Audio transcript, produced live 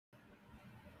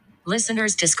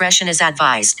Listeners' discretion is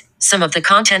advised. Some of the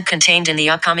content contained in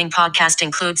the upcoming podcast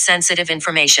includes sensitive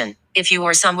information. If you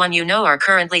or someone you know are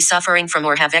currently suffering from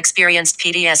or have experienced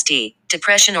PTSD,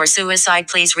 depression, or suicide,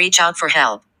 please reach out for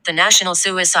help. The National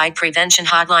Suicide Prevention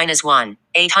Hotline is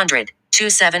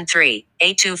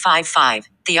 1-800-273-8255.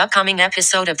 The upcoming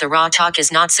episode of The Raw Talk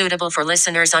is not suitable for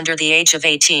listeners under the age of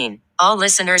 18. All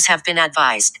listeners have been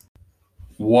advised.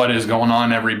 What is going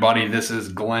on, everybody? This is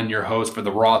Glenn, your host for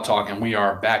The Raw Talk, and we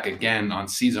are back again on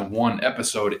Season 1,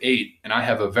 Episode 8. And I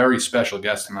have a very special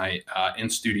guest tonight in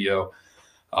studio.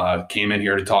 Came in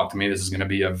here to talk to me. This is going to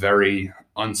be a very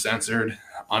uncensored,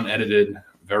 unedited,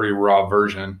 very raw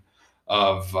version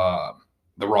of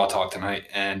The Raw Talk tonight.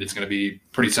 And it's going to be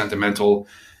pretty sentimental.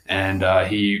 And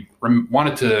he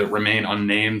wanted to remain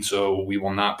unnamed, so we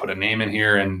will not put a name in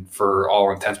here. And for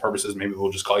all intents and purposes, maybe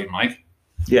we'll just call you Mike.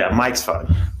 Yeah, Mike's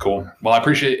fine. Cool. Well, I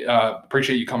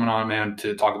appreciate you coming on, man,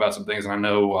 to talk about some things. And I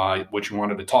know what you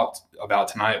wanted to talk about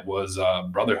tonight was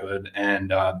brotherhood. And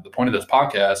the point of this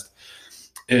podcast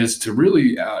is to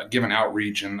really give an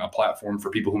outreach and a platform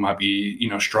for people who might be,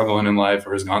 struggling in life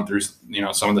or has gone through,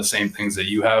 some of the same things that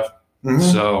you have. Mm-hmm.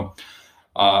 So,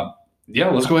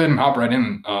 let's go ahead and hop right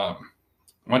in.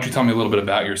 Why don't you tell me a little bit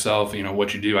about yourself,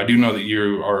 what you do? I do know that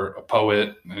you are a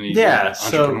poet and you're an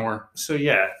entrepreneur.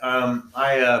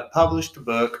 I published a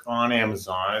book on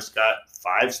Amazon. It's got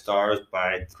 5 stars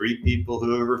by 3 people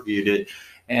who have reviewed it.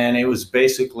 And it was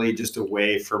basically just a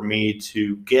way for me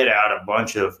to get out a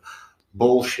bunch of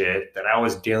bullshit that I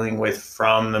was dealing with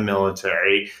from the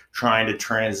military, trying to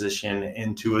transition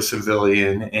into a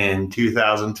civilian in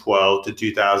 2012 to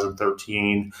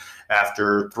 2013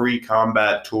 after 3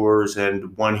 combat tours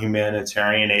and 1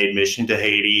 humanitarian aid mission to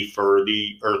Haiti for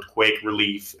the earthquake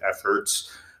relief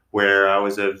efforts, where I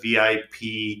was a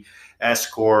VIP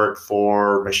escort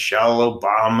for Michelle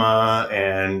Obama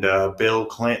and Bill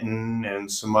Clinton and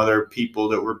some other people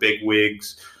that were big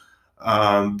wigs.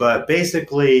 But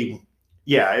basically,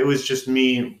 it was just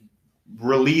me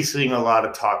releasing a lot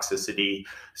of toxicity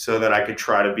so that I could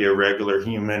try to be a regular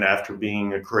human after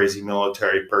being a crazy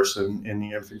military person in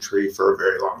the infantry for a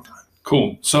very long time.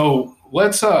 Cool. So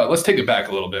let's take it back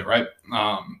a little bit, right?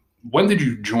 When did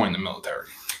you join the military?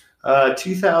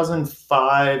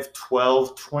 2005,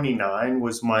 12/29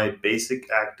 was my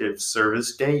basic active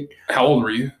service date. How old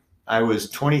were you? I was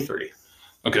 23.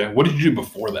 Okay. What did you do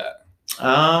before that?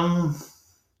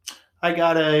 I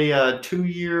got a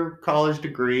 2-year college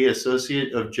degree,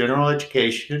 Associate of General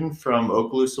Education from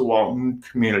Okaloosa Walton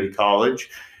Community College.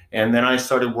 And then I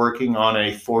started working on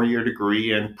a 4-year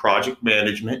degree in project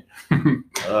management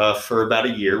for about a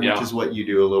year, which is what you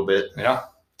do a little bit. Yeah.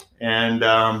 And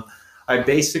I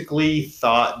basically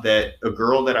thought that a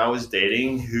girl that I was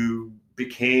dating who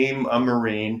became a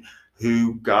Marine,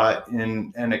 who got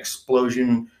in an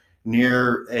explosion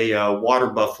near a water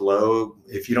buffalo.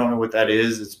 If you don't know what that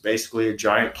is, it's basically a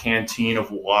giant canteen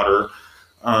of water.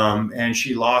 And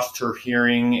she lost her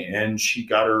hearing and she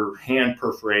got her hand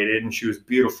perforated and she was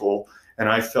beautiful. And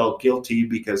I felt guilty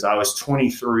because I was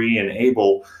 23 and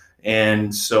able.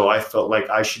 And so I felt like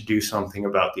I should do something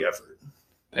about the effort.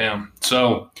 Damn.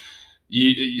 So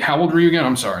how old were you again?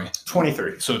 I'm sorry.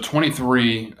 23. So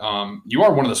 23, you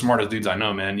are one of the smartest dudes I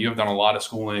know, man. You have done a lot of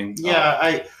schooling.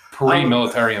 Yeah,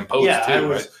 pre-military and post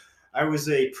too, right? I was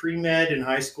a pre-med in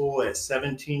high school at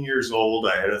 17 years old.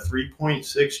 I had a 3.6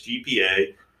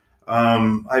 GPA.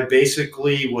 I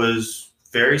basically was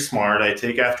very smart. I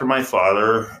take after my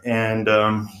father, and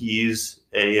he's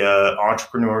a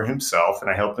entrepreneur himself, and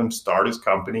I helped him start his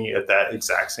company at that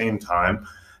exact same time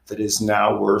that is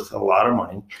now worth a lot of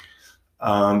money.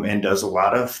 And does a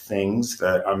lot of things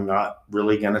that I'm not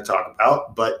really going to talk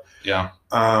about, but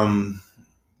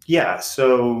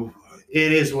so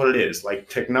it is what it is. Like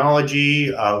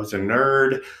technology, I was a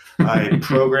nerd. I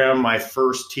programmed my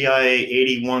first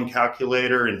TI-81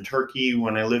 calculator in Turkey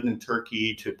when I lived in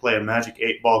Turkey to play a Magic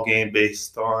 8-ball game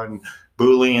based on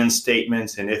Boolean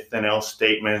statements and if-then-else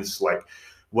statements, like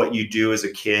what you do as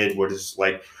a kid, what is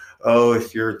like, oh,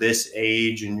 if you're this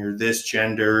age and you're this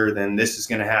gender, then this is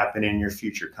going to happen in your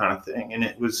future kind of thing. And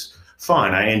it was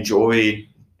fun. I enjoyed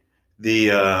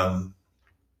the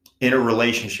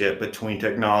interrelationship between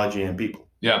technology and people.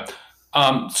 Yeah.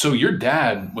 So your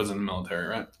dad was in the military,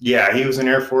 right? Yeah, he was an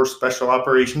Air Force Special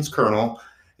Operations Colonel,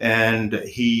 and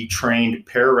he trained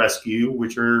pararescue,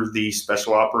 which are the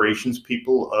special operations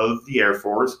people of the Air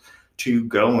Force, to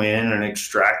go in and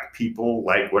extract people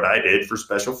like what I did for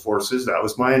Special Forces. That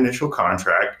was my initial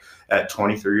contract at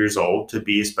 23 years old to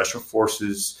be a Special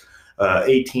Forces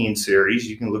 18 series.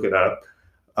 You can look it up.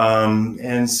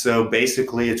 And so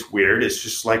basically it's weird. It's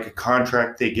just like a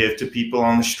contract they give to people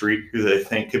on the street who they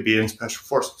think could be in special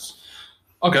forces.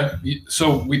 Okay.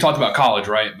 So we talked about college,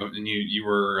 right? But you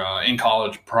were in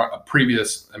college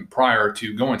previous and prior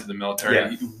to going to the military.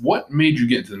 Yeah. What made you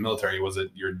get into the military? Was it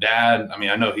your dad? I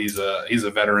mean, I know he's a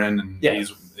veteran and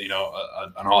he's,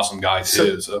 an awesome guy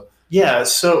too.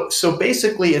 So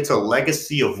basically it's a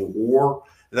legacy of war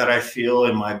that I feel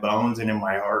in my bones and in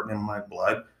my heart and in my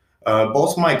blood.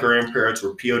 Both of my grandparents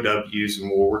were POWs in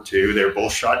World War II. They were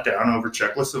both shot down over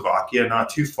Czechoslovakia, not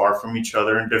too far from each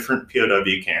other in different POW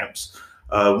camps.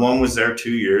 One was there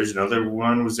 2 years. Another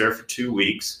one was there for 2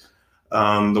 weeks.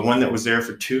 The one that was there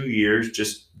for 2 years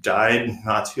just died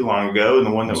not too long ago. And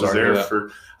the one that was there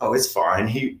it's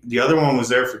fine. The other one was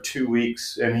there for 2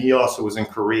 weeks, and he also was in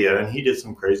Korea, and he did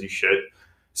some crazy shit.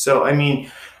 So, I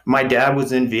mean, my dad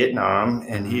was in Vietnam,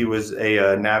 and he was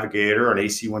a navigator on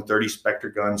AC-130 Spectre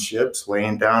gunships,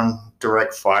 laying down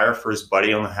direct fire for his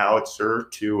buddy on the howitzer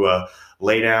to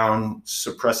lay down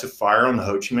suppressive fire on the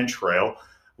Ho Chi Minh Trail,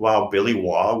 while Billy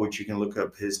Waugh, which you can look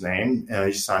up his name,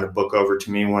 he signed a book over to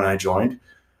me when I joined,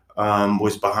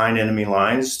 was behind enemy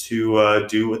lines to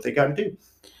do what they got to do.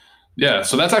 Yeah,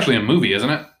 so that's actually a movie, isn't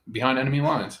it? Behind Enemy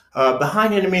Lines.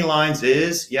 Behind Enemy Lines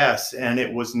is, yes, and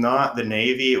it was not the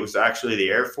Navy. It was actually the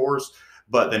Air Force,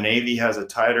 but the Navy has a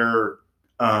tighter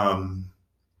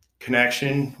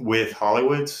connection with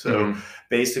Hollywood. So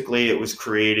basically it was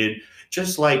created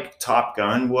just like Top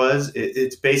Gun was.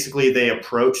 It's basically they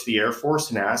approach the Air Force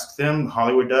and ask them,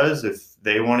 Hollywood does, if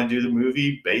they want to do the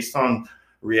movie based on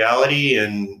reality.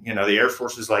 And, the Air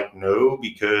Force is like, no,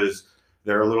 because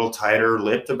they're a little tighter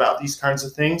lipped about these kinds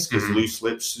of things because loose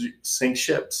lips sink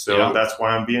ships. So that's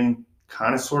why I'm being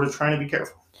kind of sort of trying to be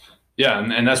careful. Yeah.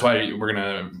 And that's why we're going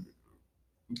to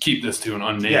keep this to an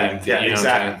unnamed. Yeah,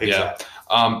 exactly.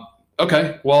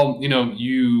 Okay. Well,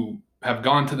 you have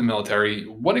gone to the military.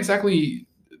 What exactly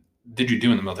did you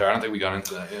do in the military? I don't think we got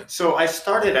into that yet. So I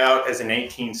started out as an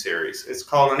 18 series. It's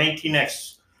called an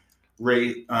 18X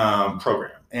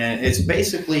program. And it's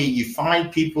basically, you find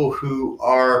people who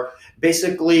are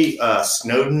basically,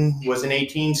 Snowden was an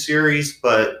 18 series,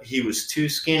 but he was too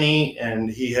skinny and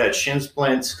he had shin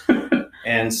splints.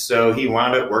 And so he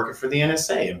wound up working for the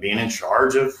NSA and being in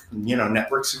charge of,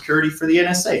 network security for the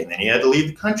NSA. And then he had to leave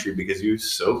the country because he was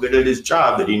so good at his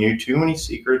job that he knew too many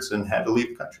secrets and had to leave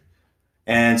the country.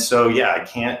 And so, I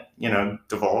can't,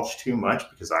 divulge too much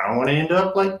because I don't want to end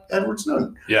up like Edward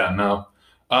Snowden. Yeah, no.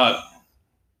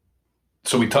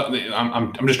 So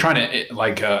I'm just trying to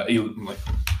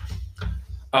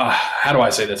how do I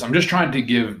say this? I'm just trying to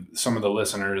give some of the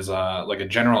listeners a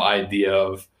general idea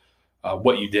of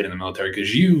what you did in the military,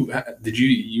 because you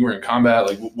were in combat.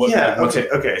 Like what? Yeah.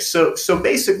 Okay. So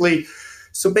basically,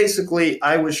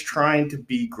 I was trying to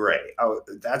be gray.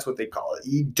 That's what they call it.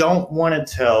 You don't want to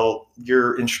tell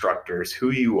your instructors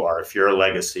who you are if you're a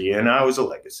legacy, and I was a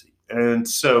legacy. And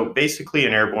so basically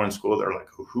in airborne school, they're like,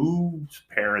 whose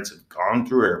parents have gone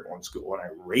through airborne school? And I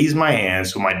raised my hand.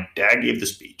 So my dad gave the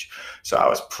speech. So I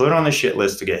was put on the shit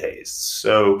list to get hazed.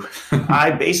 So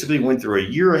I basically went through a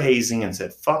year of hazing and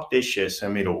said, fuck this shit,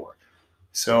 send me to war.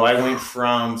 So I went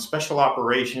from special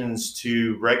operations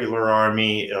to regular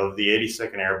Army of the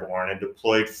 82nd Airborne and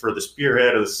deployed for the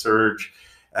spearhead of the surge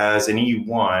as an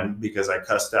E1 because I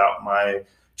cussed out my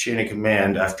chain of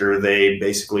command after they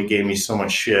basically gave me so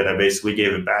much shit. I basically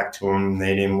gave it back to them.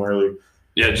 They didn't really.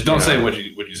 Yeah, just don't say what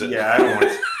you said. Yeah, I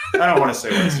don't want to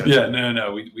say what I said. Yeah,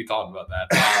 no, we talked about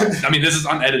that. I mean, this is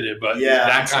unedited, but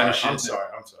that kind of shit. I'm sorry.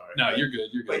 No, you're good.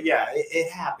 But yeah,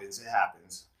 it happens.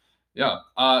 Yeah.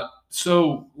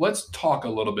 So let's talk a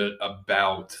little bit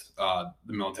about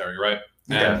the military, right?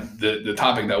 And the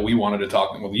topic that you wanted to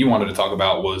talk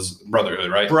about was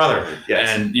brotherhood, right? Brotherhood, yes.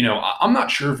 And, I'm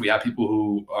not sure if we have people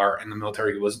who are in the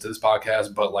military who listen to this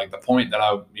podcast, but the point that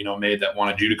I, made that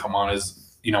wanted you to come on is,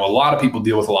 a lot of people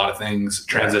deal with a lot of things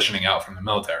transitioning out from the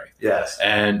military. Yes.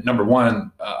 And number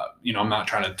one, I'm not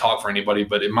trying to talk for anybody,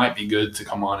 but it might be good to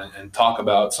come on and talk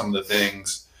about some of the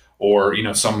things or,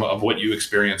 some of what you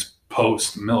experienced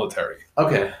post-military.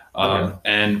 Okay.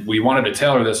 And we wanted to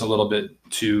tailor this a little bit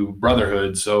to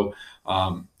brotherhood. So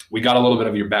we got a little bit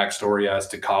of your backstory as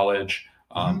to college,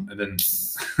 and then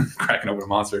cracking open a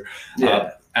monster,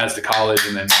 as to college,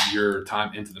 and then your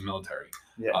time into the military.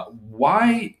 Yeah.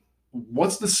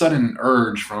 What's the sudden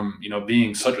urge from,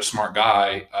 being such a smart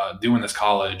guy, doing this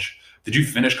college? Did you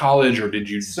finish college or did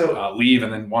you leave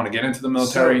and then want to get into the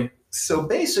military? So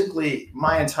basically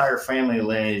my entire family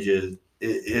lineage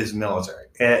is military.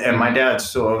 And my dad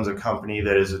still owns a company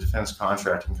that is a defense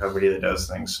contracting company that does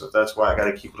things. So that's why I got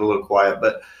to keep it a little quiet.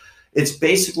 But It's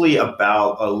basically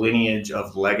about a lineage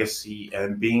of legacy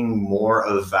and being more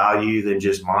of value than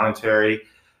just monetary.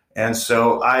 And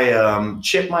so I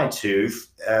chipped my tooth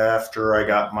after I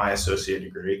got my associate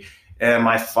degree. And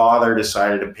my father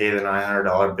decided to pay the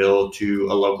 $900 bill to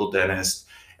a local dentist.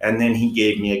 And then he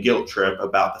gave me a guilt trip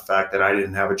about the fact that I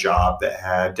didn't have a job that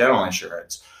had dental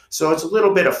insurance. So it's a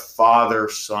little bit of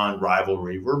father-son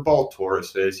rivalry. We're both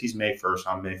Tauruses. He's May 1st,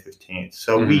 I'm May 15th.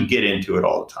 So we get into it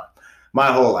all the time.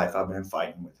 My whole life I've been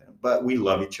fighting with him, but we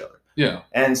love each other. Yeah.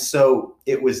 And so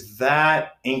it was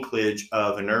that inklage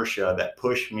of inertia that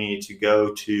pushed me to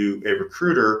go to a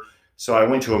recruiter. So I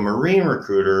went to a Marine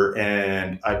recruiter,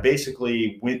 and I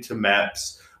basically went to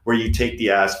MEPS, where you take the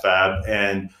ASVAB,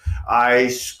 and I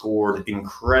scored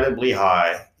incredibly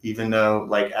high, even though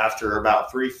like after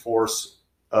about 3/4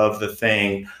 of the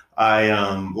thing, I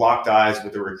locked eyes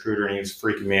with the recruiter, and he was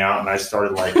freaking me out, and I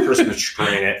started like Christmas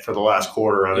treeing it for the last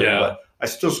quarter of it. Yeah. But I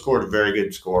still scored a very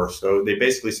good score. So they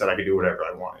basically said I could do whatever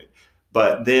I wanted.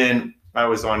 But then I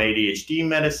was on ADHD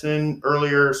medicine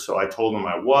earlier, so I told them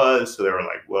I was. So they were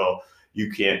like, well, you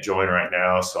can't join right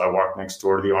now. So I walked next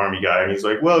door to the Army guy, and he's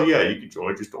like, well, yeah, you can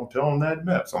join. Just don't tell him that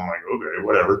MEPS. I'm like, okay,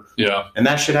 whatever. Yeah. And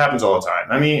that shit happens all the time.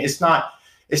 I mean, it's not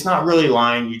really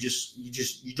lying. You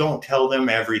don't tell them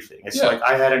everything. It's like,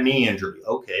 I had a knee injury.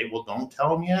 Okay, well, don't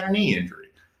tell them you had a knee injury.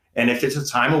 And if it's a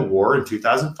time of war, in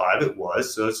 2005, it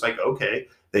was. So it's like, okay,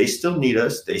 they still need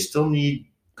us. They still need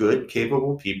good,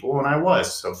 capable people. And I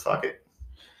was. So fuck it.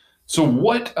 So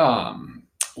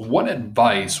what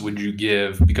advice would you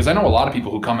give? Because I know a lot of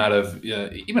people who come out of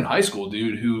even high school,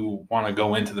 dude, who want to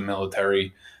go into the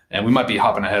military. And we might be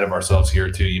hopping ahead of ourselves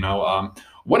here too,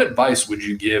 what advice would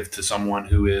you give to someone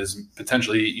who is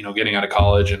potentially, getting out of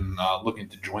college and looking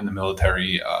to join the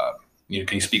military? Can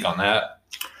you speak on that?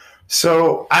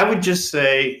 So I would just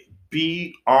say,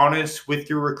 be honest with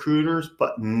your recruiters,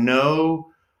 but know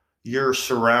your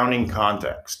surrounding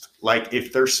context. Like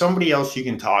if there's somebody else you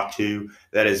can talk to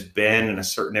that has been in a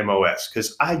certain MOS,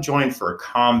 because I joined for a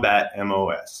combat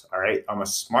MOS. All right. I'm a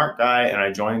smart guy, and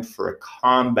I joined for a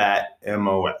combat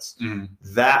MOS.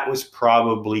 That was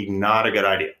probably not a good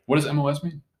idea. What does MOS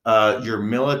mean? Your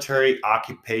military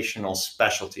occupational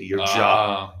specialty, your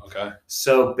job. Okay.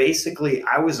 So basically,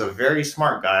 I was a very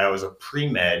smart guy. I was a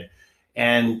pre-med,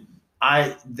 and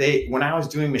when I was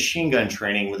doing machine gun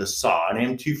training with a SAW, an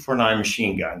M249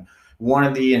 machine gun, one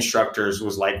of the instructors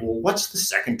was like, well, what's the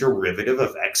second derivative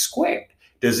of X squared?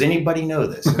 Does anybody know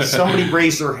this? And somebody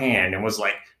raised their hand and was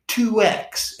like,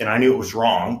 2X. And I knew it was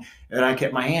wrong. And I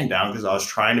kept my hand down because I was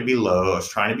trying to be low. I was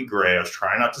trying to be gray. I was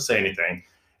trying not to say anything.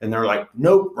 And they're like,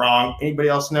 nope, wrong. Anybody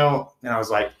else know? And I was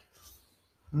like,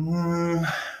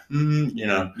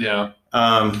 Yeah.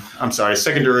 I'm sorry,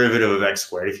 second derivative of X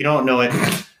squared. If you don't know it,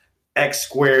 X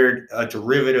squared, a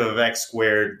derivative of X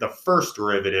squared, the first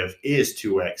derivative is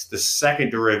 2X. The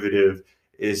second derivative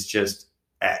is just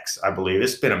X, I believe.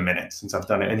 It's been a minute since I've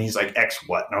done it. And he's like, X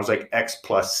what? And I was like, X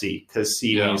plus C, because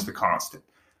C means the constant.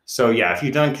 So yeah, if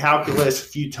you've done calculus a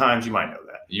few times, you might know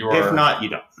that. If not, you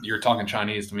don't. You're talking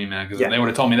Chinese to me, man, because if they would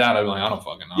have told me that, I'd be like, I don't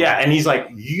fucking know. Yeah, and he's like,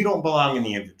 you don't belong in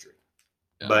the infantry.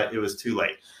 Yeah. But it was too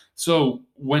late. So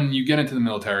when you get into the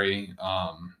military,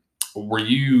 were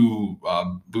you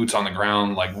boots on the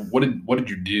ground? Like, what did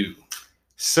you do?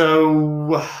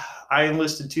 So I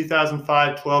enlisted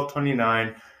 2005,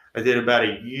 12/29. I did about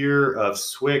a year of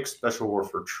SWIC, Special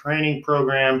Warfare Training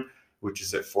Program, which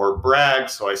is at Fort Bragg.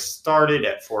 So I started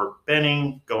at Fort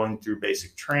Benning, going through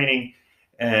basic training.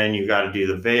 And you got to do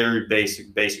the very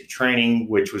basic training,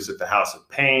 which was at the House of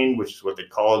Pain, which is what they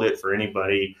called it for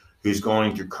anybody who's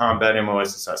going through combat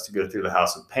MOS. This has to go through the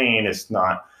House of Pain. It's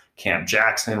not Camp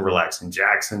Jackson, Relaxing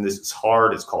Jackson. This is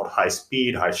hard. It's called high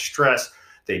speed, high stress.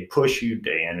 They push you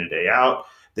day in and day out.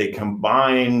 They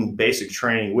combine basic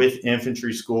training with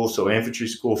infantry school. So infantry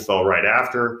school fell right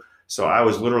after. So I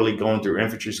was literally going through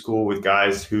infantry school with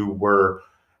guys who were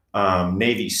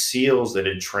Navy SEALs that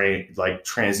had trained, like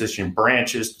transition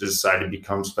branches to decide to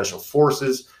become special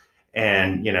forces.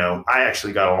 And, I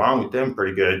actually got along with them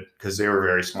pretty good because they were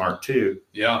very smart too.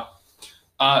 Yeah.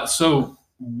 So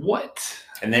what?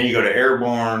 And then you go to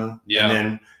airborne. Yeah. And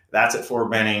then that's at Fort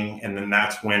Benning. And then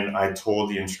that's when I told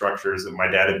the instructors that my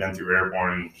dad had been through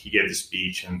airborne, and he gave the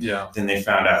speech. And then they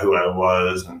found out who I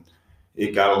was. And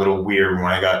it got a little weird when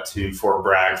I got to Fort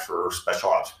Bragg for special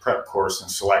ops prep course and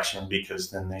selection,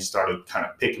 because then they started kind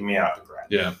of picking me out to grad.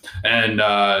 Yeah. And,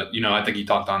 I think you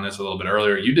talked on this a little bit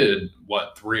earlier. You did,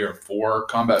 3 or 4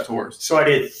 combat tours? So I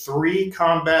did 3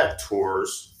 combat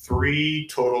tours, 3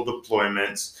 total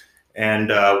deployments, and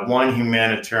 1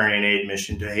 humanitarian aid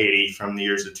mission to Haiti from the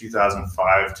years of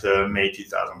 2005 to May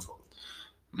 2012.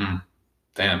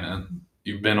 Damn, man.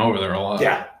 You've been over there a lot.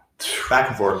 Yeah. Back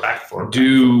and forth. Do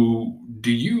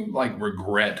you like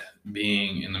regret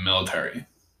being in the military?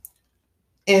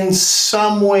 In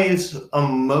some ways,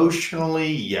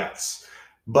 emotionally, yes.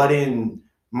 But in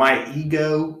my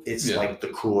ego, it's like the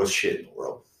coolest shit in the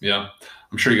world. Yeah.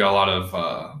 I'm sure you got a lot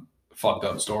of fucked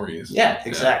up stories. Yeah,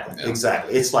 exactly. Yeah.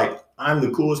 Exactly. It's like I'm the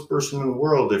coolest person in the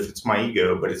world if it's my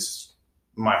ego, but it's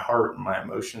my heart and my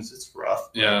emotions. It's rough.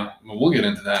 Yeah. Well, we'll get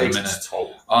into that in a minute. Its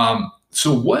toll.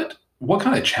 So what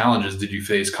kind of challenges did you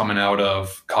face coming out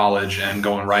of college and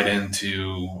going right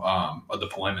into a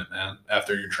deployment, man,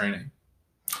 after your training?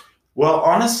 Well,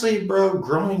 honestly, bro,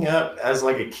 growing up as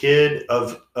like a kid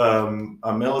of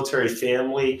a military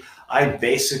family, I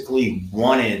basically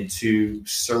wanted to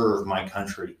serve my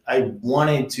country. I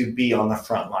wanted to be on the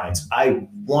front lines. I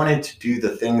wanted to do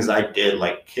the things I did,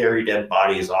 like carry dead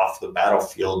bodies off the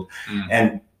battlefield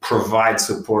and provide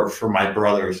support for my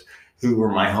brothers who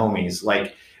were my homies.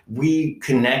 Like, we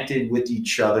connected with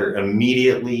each other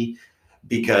immediately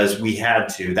because we had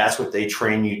to. That's what they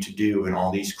train you to do in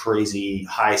all these crazy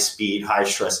high speed, high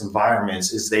stress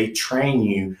environments, is they train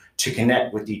you to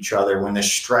connect with each other when the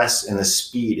stress and the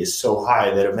speed is so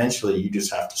high that eventually you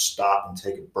just have to stop and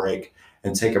take a break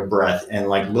and take a breath and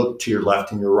like look to your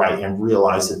left and your right and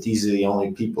realize that these are the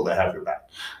only people that have your back.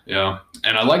 Yeah.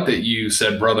 And I like that you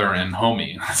said brother and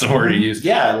homie. That's the word you used.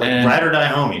 Yeah, like ride or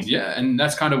die homies. Yeah, and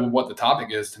that's kind of what the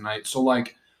topic is tonight. So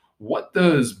like, what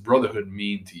does brotherhood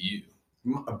mean to you?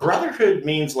 Brotherhood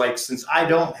means, like, since I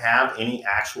don't have any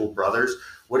actual brothers,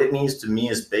 what it means to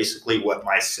me is basically what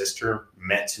my sister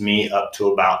meant to me up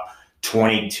to about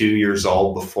 22 years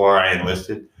old before I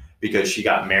enlisted, because she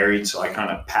got married. So I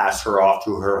kind of passed her off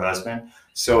to her husband.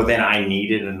 So then I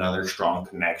needed another strong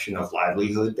connection of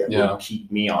livelihood that would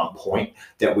keep me on point,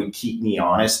 that would keep me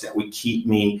honest, that would keep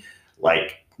me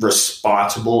like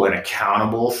responsible and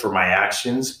accountable for my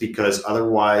actions, because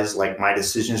otherwise, like, my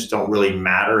decisions don't really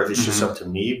matter if it's just up to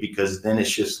me, because then it's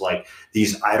just like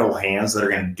these idle hands that are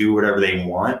going to do whatever they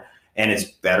want. And it's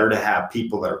better to have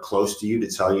people that are close to you to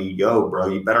tell you, yo, bro,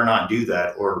 you better not do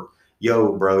that, or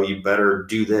yo, bro, you better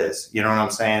do this. You know what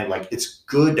I'm saying? Like, it's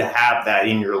good to have that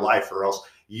in your life, or else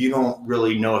you don't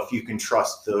really know if you can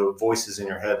trust the voices in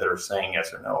your head that are saying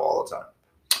yes or no all the time.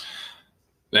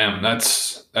 Damn,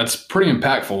 that's pretty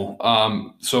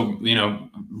impactful. So, you know,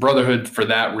 brotherhood for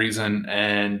that reason,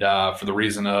 and for the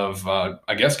reason of,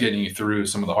 I guess, getting you through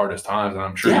some of the hardest times. And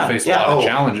I'm sure you faced a lot of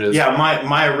challenges. Yeah,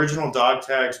 my original dog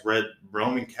tags read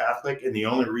Roman Catholic, and the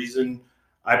only reason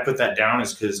I put that down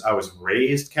is because I was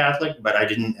raised Catholic, but I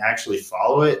didn't actually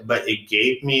follow it. But it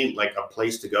gave me like a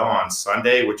place to go on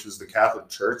Sunday, which was the Catholic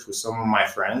church with some of my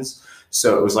friends.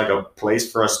 So it was like a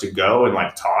place for us to go and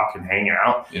like talk and hang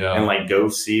out and like go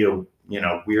see a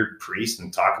weird priest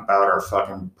and talk about our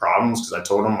fucking problems. Because I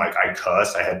told him, like, I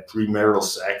cussed, I had premarital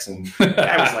sex, and I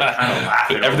was like kind of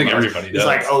laughing. Everything everybody does. It's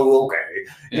like, oh, okay,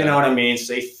 you know what I mean?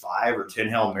 Say 5 or 10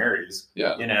 Hail Marys.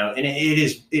 Yeah, you know, and it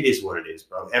is what it is,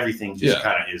 bro. Everything just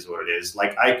kind of is what it is.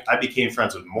 Like I became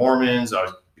friends with Mormons. I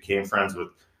became friends with,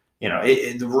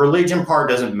 the religion part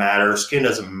doesn't matter. Skin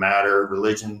doesn't matter.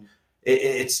 Religion.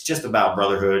 It's just about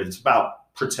brotherhood. It's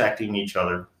about protecting each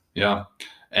other. Yeah.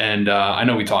 And I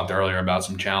know we talked earlier about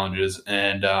some challenges,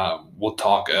 and we'll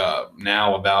talk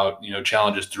now about,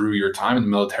 challenges through your time in the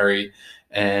military,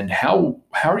 and how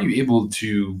are you able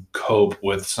to cope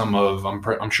with some of,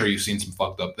 I'm sure you've seen some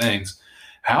fucked up things.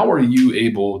 How are you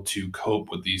able to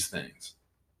cope with these things?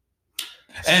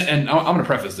 And I'm going to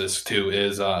preface this too,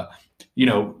 is,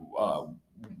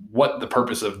 what the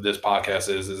purpose of this podcast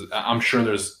is I'm sure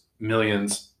there's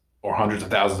millions or hundreds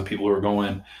of thousands of people who are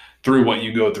going through what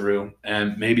you go through,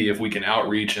 and maybe if we can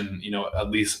outreach and at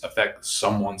least affect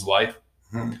someone's life,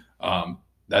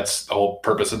 that's the whole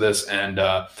purpose of this. And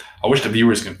I wish the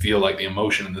viewers can feel like the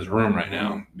emotion in this room right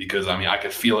now, because I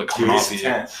could feel it coming off of you.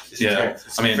 Tense.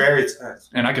 It's very tense,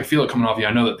 and I can feel it coming off you.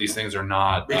 I know that these things are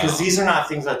not, because these are not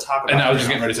things I talk about. And I was just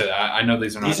getting ready to say that I know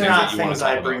these are not things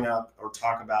I bring up or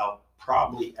talk about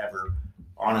probably ever,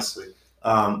 honestly.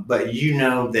 But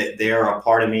that they're a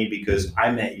part of me because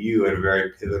I met you at a very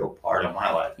pivotal part of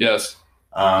my life. Yes.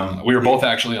 We were both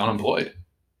actually unemployed.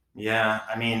 Yeah.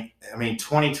 I mean,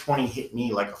 2020 hit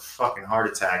me like a fucking heart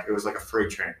attack. It was like a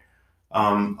freight train.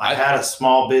 I had a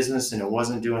small business and it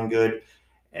wasn't doing good.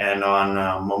 And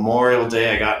on Memorial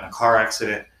Day, I got in a car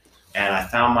accident, and I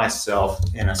found myself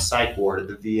in a psych ward at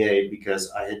the VA because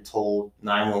I had told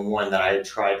 911 that I had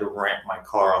tried to rent my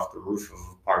car off the roof of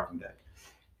a parking deck.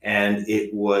 And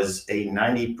it was a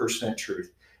 90%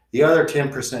 truth. The other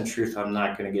 10% truth I'm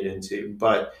not going to get into.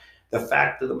 But the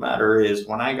fact of the matter is,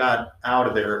 when I got out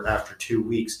of there after 2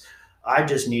 weeks, I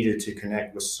just needed to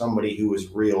connect with somebody who was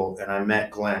real, and I met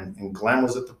Glenn. And Glenn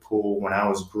was at the pool when I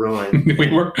was grilling.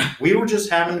 we were just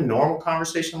having a normal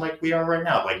conversation like we are right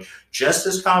now, like just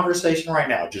this conversation right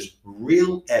now, just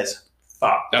real as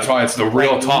fuck. That's why it's the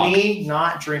real talk. Me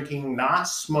not drinking, not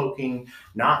smoking,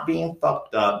 not being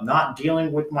fucked up, not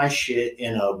dealing with my shit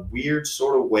in a weird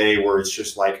sort of way where it's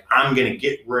just like I'm gonna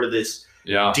get rid of this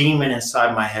demon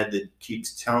inside my head that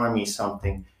keeps telling me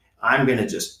something. I'm gonna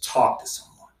just talk to someone.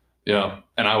 Yeah,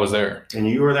 and I was there. And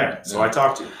you were there, so I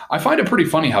talked to you. I find it pretty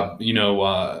funny how,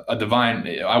 a divine,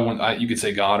 you could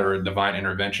say God or a divine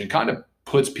intervention kind of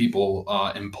puts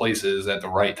people in places at the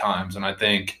right times. And I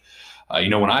think,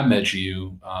 when I met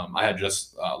you, I had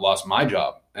just lost my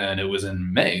job, and it was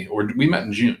in May, or we met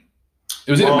in June.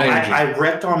 It was in May. I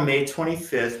wrecked on May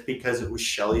 25th because it was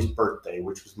Shelly's birthday,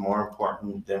 which was more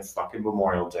important than fucking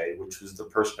Memorial Day, which was the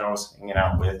person I was hanging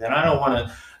out with. And I don't want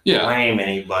to blame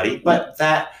anybody, but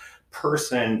that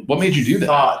person what made you do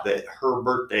thought that her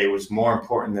birthday was more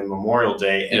important than Memorial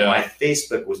Day, and my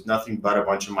Facebook was nothing but a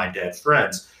bunch of my dead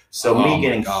friends. So me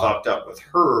getting fucked up with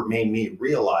her made me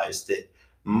realize that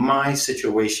my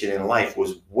situation in life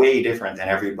was way different than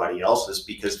everybody else's,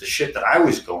 because the shit that I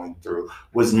was going through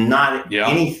was not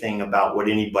anything about what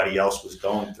anybody else was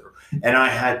going through. And I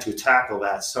had to tackle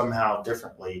that somehow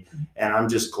differently. And I'm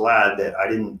just glad that I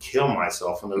didn't kill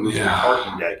myself on the roof of the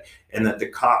parking deck, and that the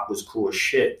cop was cool as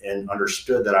shit and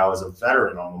understood that I was a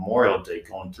veteran on Memorial Day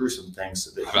going through some things,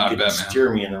 so that he could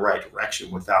steer me in the right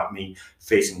direction without me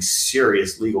facing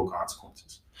serious legal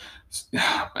consequences.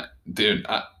 Dude,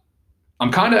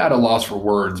 I'm kind of at a loss for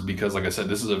words, because, like I said,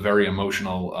 this is a very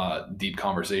emotional, deep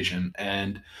conversation.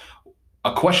 And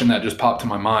a question that just popped to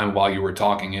my mind while you were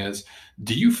talking is,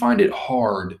 do you find it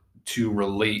hard to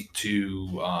relate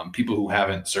to people who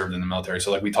haven't served in the military?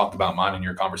 So like we talked about mine in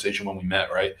your conversation when we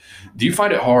met, right? Do you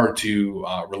find it hard to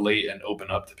relate and open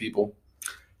up to people?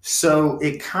 So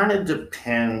it kind of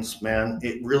depends, man.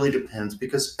 It really depends,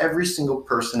 because every single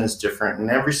person is different, and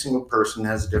every single person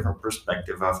has a different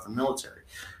perspective of the military.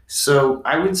 So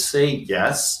I would say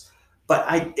yes, but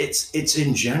it's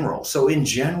in general. So in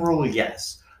general,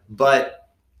 yes, but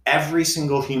every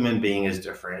single human being is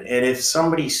different. And if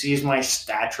somebody sees my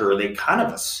stature, they kind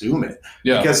of assume it,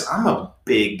 because I'm a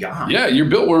big guy. Yeah, you're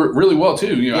built really well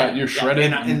too. You're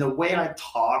shredded. And the way I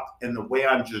talk and the way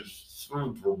I'm just sort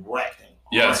of direct and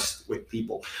honest with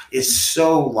people is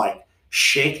so like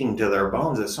shaking to their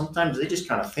bones that sometimes they just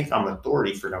kind of think I'm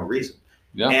authority for no reason.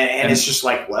 Yeah. And it's just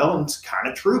like, well, it's kind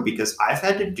of true, because I've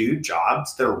had to do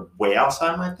jobs that are way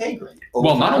outside my pay grade.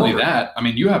 Well, not only that, I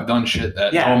mean, you have done shit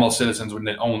that normal citizens would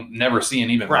never see in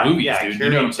even movies, dude. You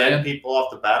know what I'm saying? People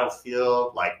off the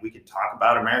battlefield. Like, we could talk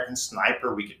about American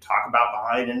Sniper. We could talk about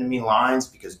Behind Enemy Lines,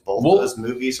 because both of those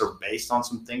movies are based on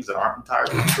some things that aren't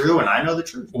entirely true, and I know the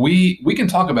truth. We can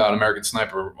talk about American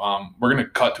Sniper. We're going to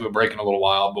cut to a break in a little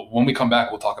while, but when we come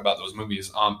back, we'll talk about those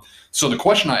movies. So the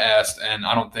question I asked, and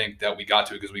I don't think that we got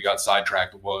to because we got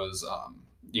sidetracked, was,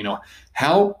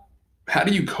 how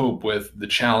do you cope with the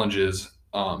challenges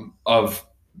of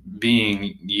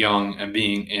being young and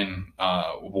being in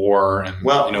war and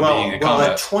being in combat?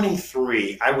 At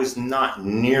 23, I was not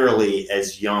nearly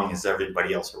as young as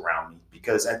everybody else around me,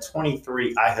 because at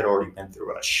 23, I had already been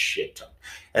through a shit ton.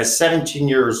 At 17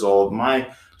 years old,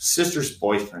 my sister's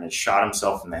boyfriend had shot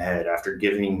himself in the head after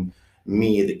giving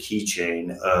me the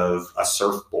keychain of a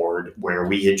surfboard where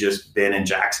we had just been in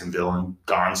Jacksonville and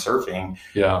gone surfing.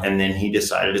 Yeah. And then he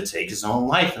decided to take his own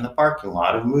life in the parking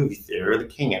lot of a movie theater, The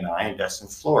King and I, in Destin,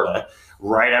 Florida,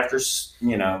 right after,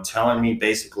 telling me,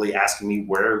 basically asking me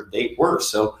where they were.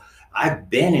 So I've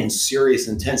been in serious,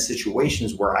 intense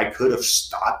situations where I could have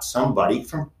stopped somebody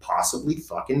from possibly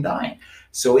fucking dying.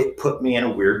 So it put me in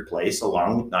a weird place,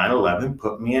 along with 9/11,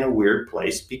 put me in a weird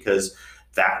place, because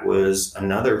that was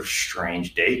another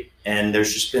strange date. And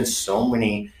there's just been so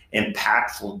many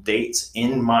impactful dates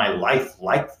in my life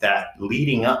like that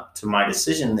leading up to my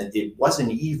decision that it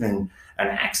wasn't even an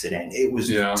accident. It was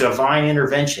divine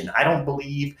intervention. I don't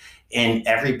believe in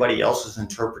everybody else's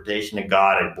interpretation of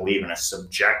God. I believe in a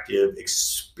subjective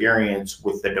experience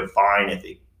with the divine. If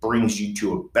it brings you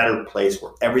to a better place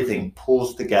where everything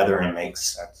pulls together and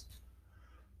makes sense.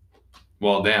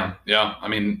 Well, damn. Yeah. I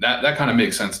mean, that kind of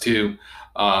makes sense too.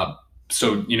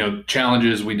 So,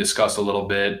 challenges we discussed a little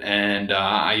bit, and,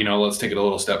 let's take it a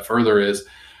little step further, is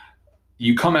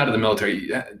you come out of the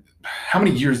military. How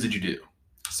many years did you do?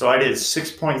 So I did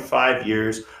 6.5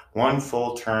 years, one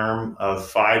full term of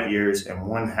 5 years, and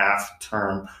one half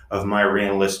term of my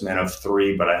reenlistment of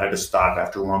 3, but I had to stop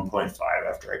after 1.5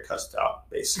 after I cussed out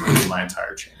basically my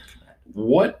entire chain of command.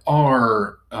 What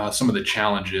are some of the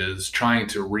challenges trying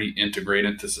to reintegrate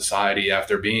into society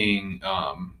after being,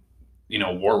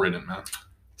 war-ridden, man?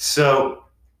 So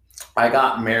I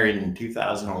got married in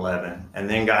 2011 and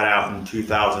then got out in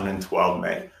 2012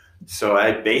 May. So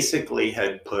I basically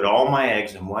had put all my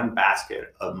eggs in one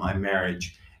basket of my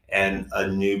marriage and a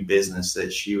new business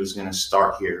that she was going to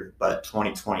start here. But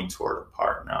 2020 tore it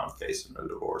apart. Now I'm facing a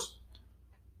divorce.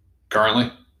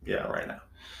 Currently? Yeah, right now.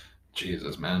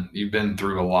 Jesus, man. You've been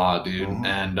through a lot, dude. Mhm.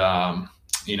 And,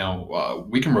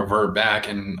 we can revert back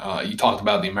and you talked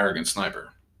about The American Sniper,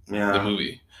 the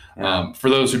movie. Yeah. For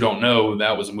those who don't know,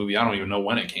 that was a movie. I don't even know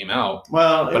when it came out.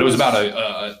 Well, but it was about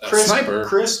a sniper.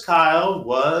 Chris Kyle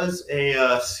was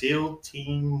a SEAL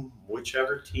team,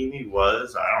 whichever team he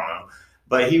was, I don't know.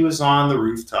 But he was on the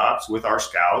rooftops with our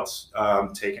scouts,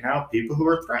 taking out people who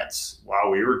were threats while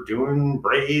we were doing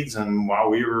raids and while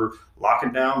we were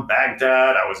locking down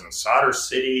Baghdad. I was in Sadr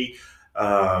City.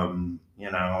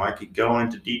 I could go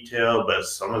into detail, but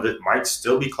some of it might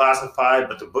still be classified.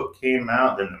 But the book came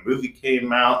out, then the movie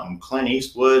came out, and Clint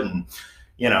Eastwood and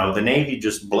the Navy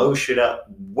just blows shit up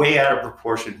way out of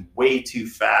proportion, way too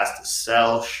fast to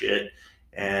sell shit.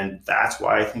 And that's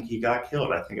why I think he got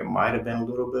killed. I think it might have been a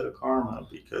little bit of karma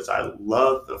because I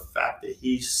love the fact that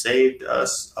he saved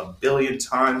us a billion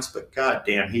times, but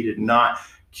goddamn, he did not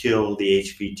kill the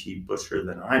HVT butcher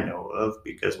that I know of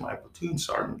because my platoon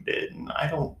sergeant did. And I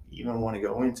don't even want to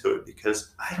go into it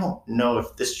because I don't know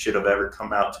if this should have ever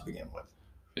come out to begin with.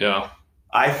 Yeah.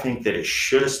 I think that it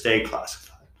should have stayed classified.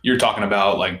 You're talking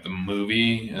about like the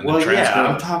movie and the transcript? Yeah,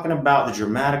 I'm talking about the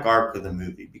dramatic arc of the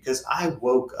movie because I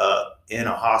woke up in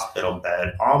a hospital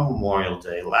bed on Memorial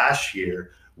Day last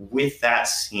year with that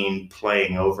scene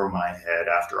playing over my head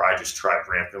after I just tried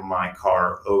ramping my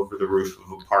car over the roof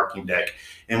of a parking deck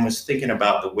and was thinking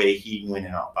about the way he went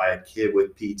out by a kid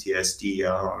with PTSD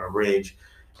out on a range.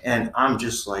 And I'm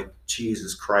just like,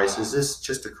 Jesus Christ, is this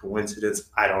just a coincidence?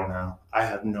 I don't know. I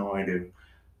have no idea.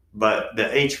 But the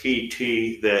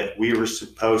HVT that we were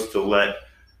supposed to let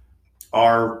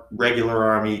our regular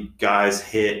Army guys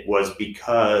hit was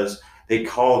because they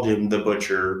called him the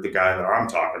butcher, the guy that I'm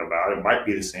talking about. It might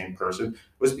be the same person.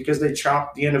 Was because they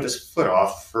chopped the end of his foot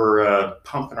off for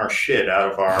pumping our shit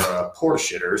out of our porta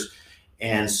shitters.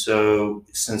 And so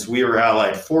since we were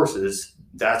allied forces,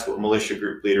 that's what militia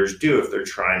group leaders do if they're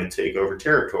trying to take over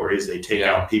territories. They take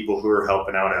out people who are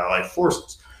helping out allied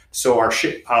forces. So our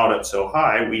shit piled up so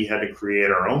high, we had to create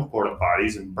our own porta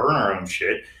potties and burn our own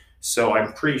shit. So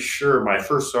I'm pretty sure my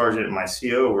first sergeant and my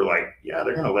CO were like, yeah,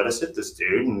 they're going to let us hit this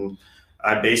dude. And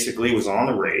I basically was on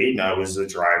the raid and I was the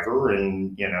driver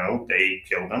and, they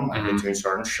killed him. My platoon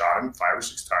sergeant shot him 5 or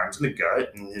 6 times in the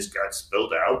gut and his gut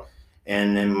spilled out.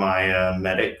 And then my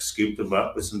medic scooped him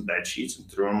up with some bed sheets and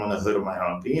threw him on the hood of my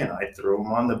Humvee and I threw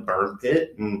him on the burn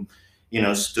pit and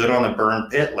stood on the burn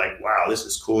pit like, wow, this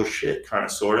is cool shit, kind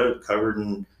of, sort of, covered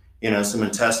in, some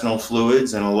intestinal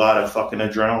fluids and a lot of fucking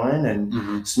adrenaline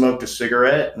and smoked a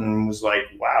cigarette and was like,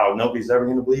 wow, nobody's ever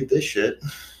going to believe this shit.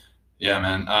 Yeah,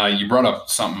 man. You brought up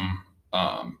something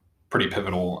pretty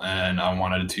pivotal and I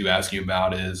wanted to ask you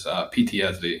about is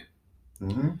PTSD.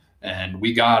 Mm-hmm. And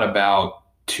we got about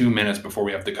 2 minutes before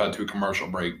we have to cut to a commercial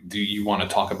break. Do you want to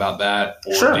talk about that?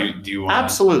 Or sure. Do you want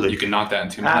Absolutely. You can knock that in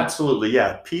 2 minutes? Absolutely,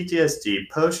 yeah. PTSD,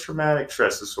 post-traumatic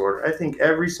stress disorder. I think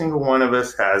every single one of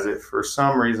us has it for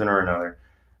some reason or another.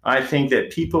 I think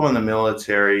that people in the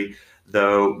military,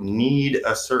 though, need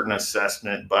a certain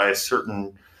assessment by a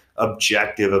certain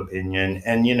objective opinion.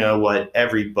 And you know what?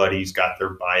 Everybody's got their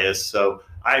bias. So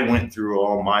I went through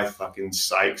all my fucking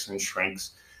psychs and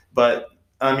shrinks. But,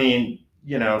 I mean,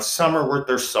 some are worth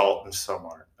their salt and some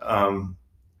aren't.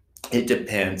 It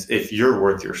depends if you're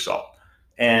worth your salt.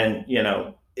 And,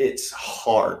 it's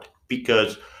hard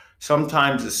because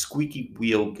sometimes the squeaky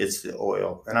wheel gets the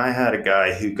oil. And I had a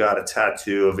guy who got a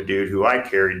tattoo of a dude who I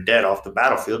carried dead off the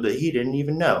battlefield that he didn't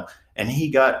even know. And he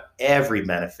got every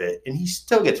benefit and he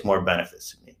still gets more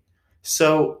benefits than me.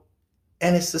 So,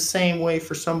 and it's the same way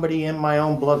for somebody in my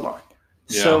own bloodline.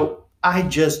 Yeah. So I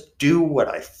just do what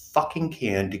I fucking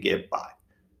can to get by.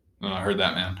 Oh, I heard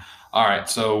that, man. All right,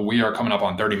 so we are coming up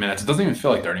on 30 minutes. It doesn't even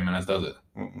feel like 30 minutes, does it?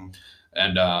 Mm-mm.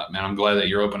 And, man, I'm glad that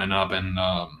you're opening up. And,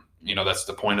 that's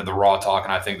the point of the Raw Talk.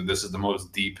 And I think that this is the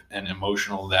most deep and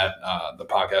emotional that the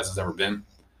podcast has ever been.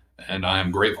 And I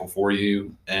am grateful for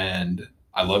you. And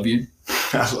I love you.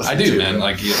 I do, man.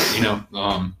 Like,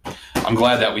 I'm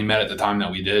glad that we met at the time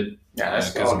that we did. Yeah,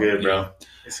 that's all good, bro.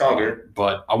 It's all good.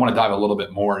 But I want to dive a little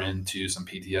bit more into some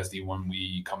PTSD when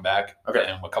we come back. Okay.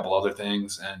 And a couple other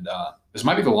things. And this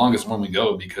might be the longest one we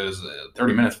go because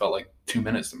 30 minutes felt like 2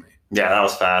 minutes to me. Yeah, that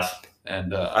was fast.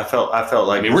 And I felt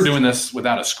like we're doing this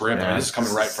without a script. This is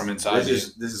coming right from inside.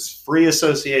 This is free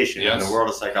association in the world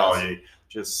of psychology.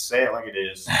 Just say it like it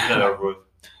is. Get it over with.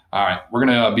 All right, we're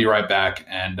gonna be right back,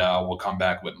 and we'll come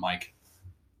back with Mike.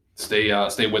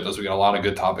 Stay with us. We got a lot of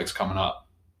good topics coming up.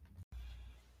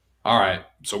 All right,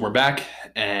 so we're back,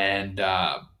 and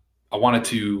I wanted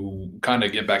to kind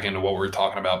of get back into what we were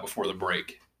talking about before the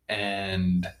break,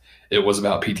 and it was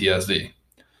about PTSD.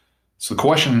 So the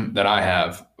question that I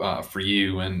have for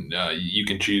you, and you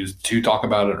can choose to talk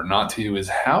about it or not to, is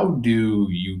how do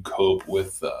you cope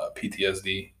with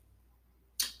PTSD?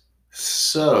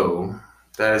 So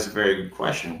that is a very good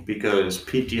question, because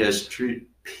PTSD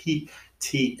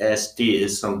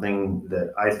is something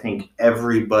that I think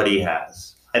everybody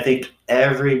has. I think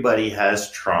everybody has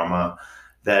trauma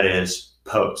that is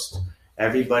post.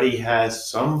 Everybody has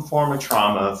some form of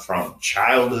trauma from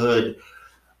childhood.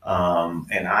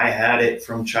 And I had it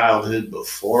from childhood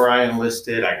before I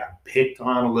enlisted. I got picked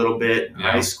on a little bit in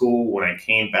high school when I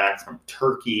came back from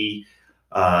Turkey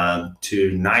to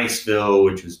Niceville,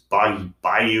 which was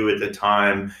Bayou at the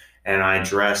time. And I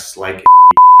dressed like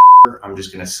I'm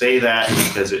just going to say that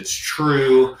because it's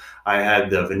true. I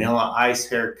had the Vanilla Ice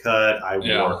haircut. I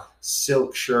wore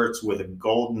silk shirts with a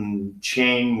golden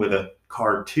chain with a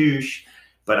cartouche,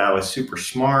 but I was super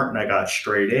smart and I got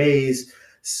straight A's.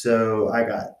 So I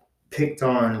got picked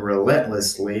on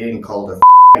relentlessly and called a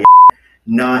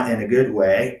not in a good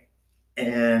way.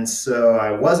 And so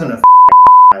I wasn't a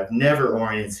I've never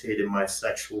orientated my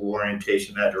sexual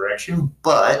orientation that direction,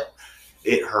 but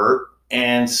it hurt.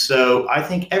 And so I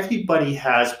think everybody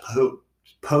has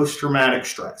post-traumatic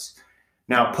stress.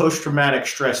 Now, post-traumatic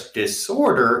stress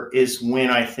disorder is when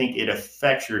I think it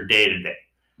affects your day-to-day.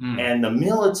 And the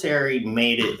military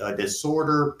made it a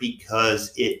disorder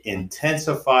because it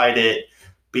intensified it,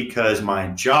 because my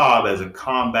job as a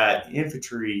combat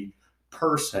infantry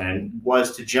person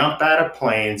was to jump out of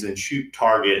planes and shoot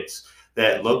targets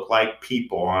that look like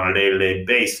people on a day-to-day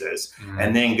basis,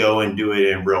 and then go and do it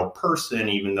in real person.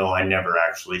 Even though I never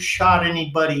actually shot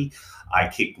anybody, I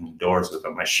kicked in the doors with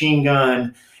a machine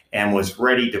gun and was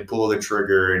ready to pull the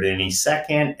trigger at any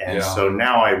second. And so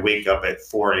now I wake up at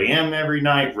 4 a.m. every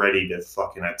night, ready to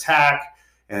fucking attack.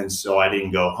 And so I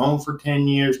didn't go home for 10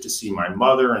 years to see my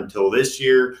mother until this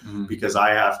year, because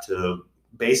I have to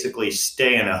basically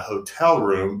stay in a hotel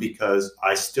room because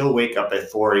I still wake up at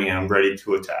 4 a.m. ready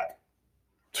to attack.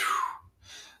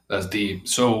 That's deep.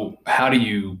 So how do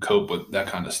you cope with that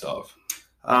kind of stuff?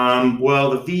 Well,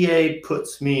 the VA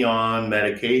puts me on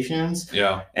medications.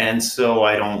 And so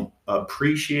I don't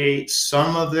appreciate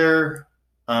some of their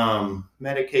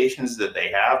medications that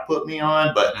they have put me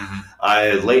on, but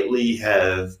I lately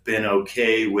have been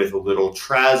okay with a little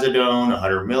trazodone,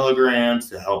 100 milligrams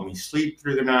to help me sleep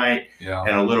through the night,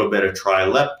 and a little bit of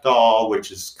trileptal, which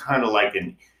is kind of like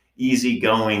an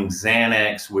easygoing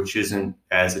Xanax, which isn't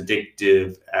as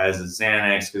addictive as a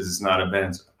Xanax because it's not a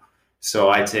benzo. So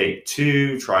I take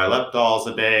 2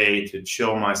 trileptals a day to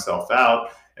chill myself out,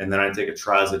 and then I take a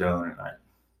trazodone at night.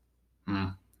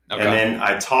 And then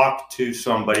I talked to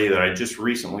somebody that I just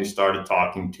recently started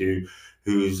talking to,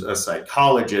 who's a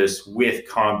psychologist with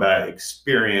combat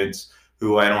experience,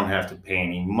 who I don't have to pay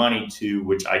any money to,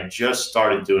 which I just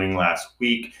started doing last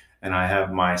week. And I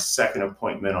have my second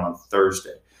appointment on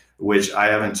Thursday, which I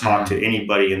haven't talked to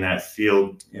anybody in that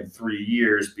field in 3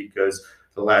 years, because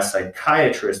the last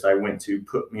psychiatrist I went to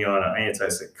put me on an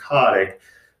antipsychotic,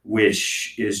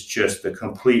 which is just the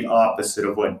complete opposite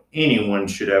of what anyone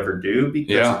should ever do,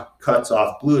 because it cuts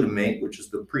off glutamate, which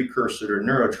is the precursor to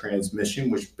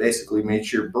neurotransmission, which basically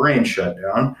makes your brain shut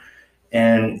down.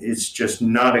 And it's just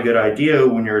not a good idea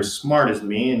when you're as smart as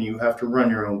me and you have to run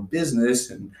your own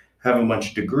business and have a bunch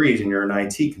of degrees and you're an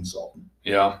IT consultant.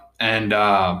 And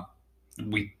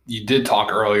you did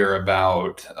talk earlier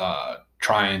about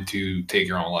trying to take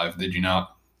your own life, did you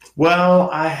not? Well,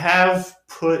 I have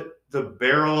put the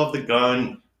barrel of the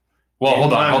gun. Well,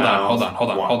 hold on.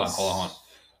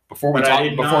 Before we talk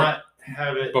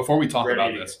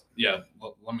about this, let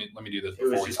me do this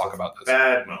before we talk about this.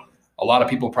 Bad moment. A lot of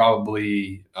people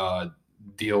probably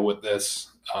deal with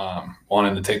this,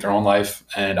 wanting to take their own life,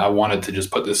 and I wanted to just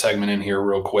put this segment in here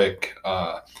real quick.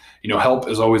 Help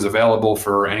is always available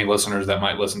for any listeners that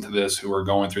might listen to this who are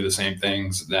going through the same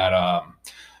things that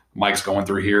Mike's going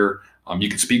through here. You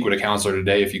can speak with a counselor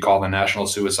today if you call the National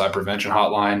Suicide Prevention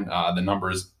Hotline. The number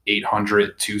is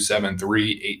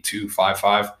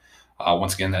 800-273-8255.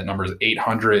 Once again, that number is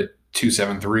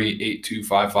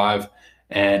 800-273-8255.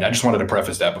 And I just wanted to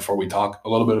preface that before we talk a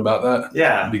little bit about that.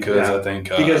 Because I think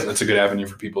that's a good avenue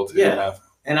for people to have.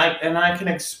 And I can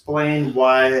explain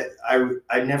why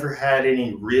I never had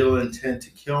any real intent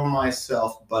to kill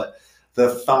myself, but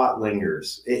the thought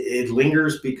lingers. It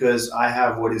lingers because I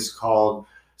have what is called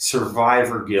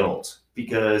survivor guilt.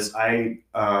 Because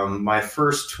my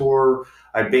first tour,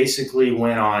 I basically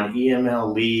went on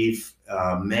EML leave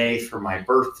May for my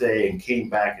birthday and came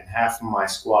back, and half of my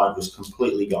squad was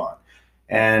completely gone.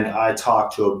 And I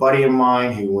talked to a buddy of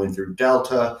mine who went through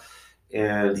Delta,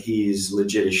 and he's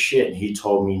legit as shit. And he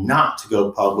told me not to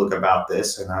go public about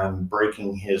this, and I'm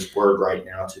breaking his word right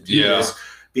now to do this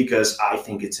because I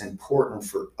think it's important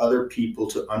for other people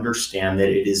to understand that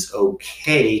it is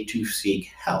okay to seek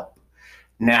help.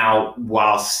 Now,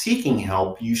 while seeking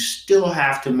help, you still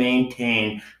have to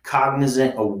maintain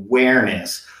cognizant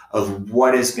awareness of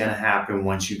what is going to happen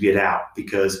once you get out.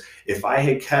 Because if I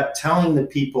had kept telling the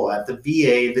people at the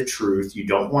VA the truth, you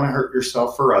don't want to hurt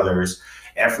yourself or others,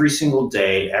 every single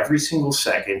day, every single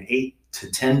second, 8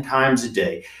 to 10 times a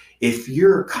day, if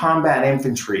you're combat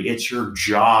infantry, it's your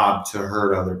job to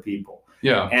hurt other people.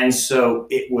 Yeah. And so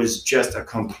it was just a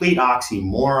complete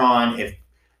oxymoron if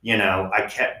I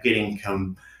kept getting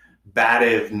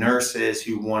combative nurses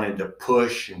who wanted to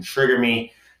push and trigger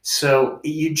me. So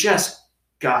you just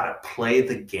got to play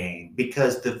the game,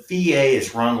 because the VA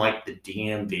is run like the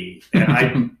DMV. And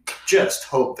I just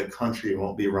hope the country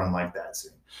won't be run like that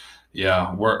soon.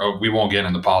 Yeah, we won't get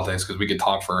into politics because we could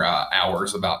talk for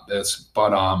hours about this.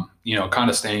 But, kind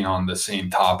of staying on the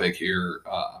same topic here,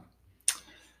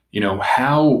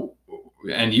 how,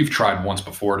 and you've tried once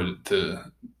before to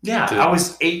I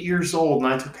was 8 years old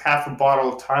and I took half a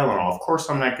bottle of Tylenol. Of course,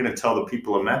 I'm not going to tell the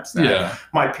people of MEPS that. Yeah.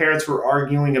 My parents were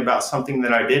arguing about something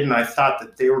that I did, and I thought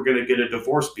that they were going to get a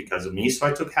divorce because of me. So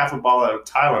I took half a bottle of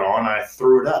Tylenol and I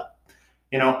threw it up.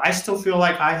 I still feel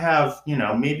like I have,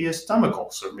 maybe a stomach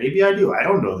ulcer. Maybe I do. I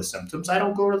don't know the symptoms. I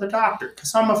don't go to the doctor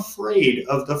because I'm afraid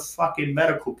of the fucking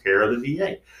medical care of the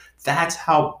VA. That's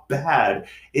how bad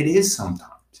it is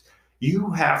sometimes.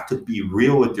 You have to be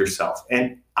real with yourself.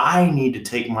 And I need to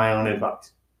take my own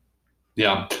advice.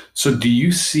 Yeah. So do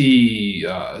you see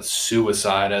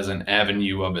suicide as an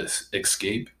avenue of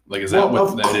escape? Like, is that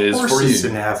what that is for you? Of course it's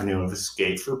an avenue of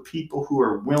escape for people who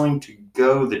are willing to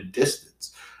go the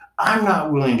distance. I'm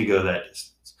not willing to go that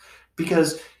distance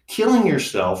because killing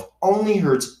yourself only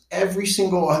hurts every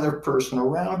single other person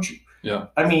around you. Yeah.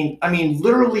 I mean,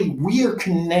 literally, we are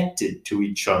connected to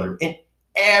each other in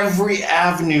every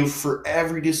avenue for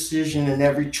every decision and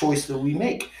every choice that we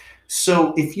make.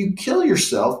 So if you kill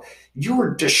yourself,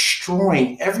 you're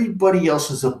destroying everybody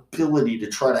else's ability to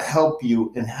try to help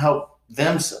you and help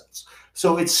themselves.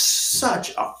 So it's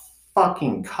such a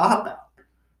fucking cop-out.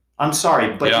 I'm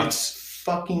sorry, but it's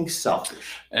fucking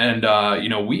selfish. And,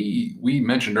 we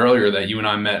mentioned earlier that you and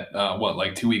I met,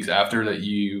 2 weeks after that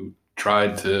you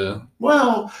tried to...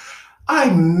 Well,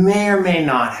 I may or may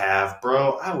not have,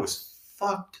 bro. I was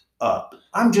fucked up.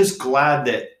 I'm just glad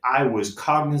that I was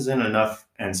cognizant enough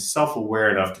and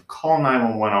self-aware enough to call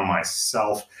 911 on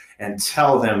myself and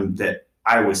tell them that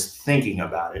I was thinking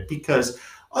about it, because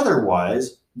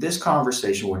otherwise this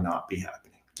conversation would not be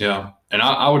happening. Yeah. And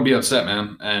I would be upset,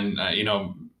 man. And,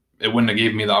 it wouldn't have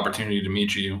given me the opportunity to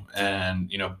meet you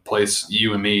and, place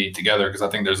you and me together, because I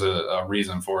think there's a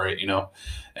reason for it,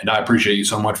 and I appreciate you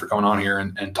so much for coming on here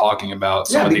and talking about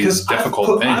some of these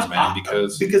difficult things, man,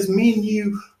 because me and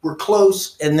you were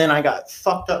close, and then I got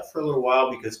fucked up for a little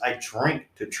while because I drank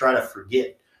to try to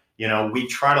forget. We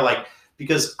try to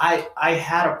because I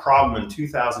had a problem in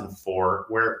 2004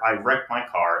 where I wrecked my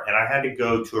car and I had to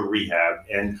go to a rehab.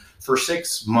 And for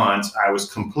 6 months, I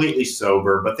was completely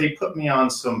sober, but they put me on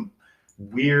some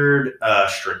weird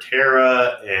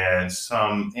Strattera and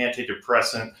some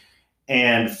antidepressant.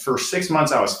 And for 6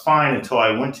 months, I was fine until I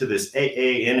went to this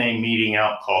AANA meeting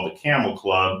out called the Camel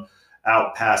Club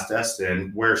out past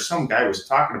Eston, where some guy was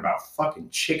talking about fucking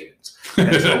chickens.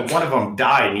 And so one of them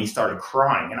died and he started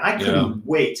crying. And I couldn't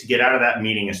wait to get out of that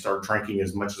meeting and start drinking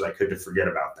as much as I could to forget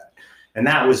about that. And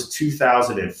that was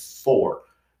 2004.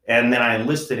 And then I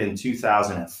enlisted in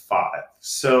 2005.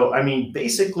 So,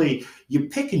 basically, you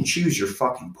pick and choose your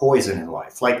fucking poison in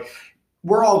life.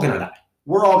 We're all going to die.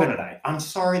 We're all going to die. I'm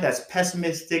sorry, that's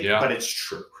pessimistic, but it's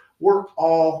true. We're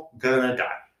all going to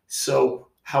die. So,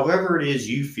 however it is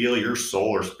you feel your soul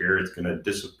or spirit's going to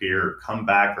disappear or come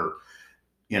back or,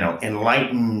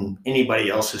 enlighten anybody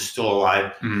else who's still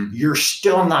alive, you're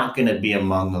still not going to be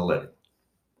among the living.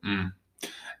 Mm.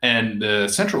 And the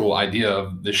central idea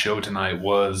of the show tonight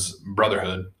was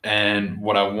brotherhood. And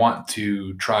what I want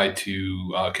to try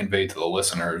to convey to the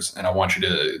listeners, and I want you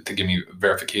to give me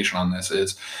verification on this,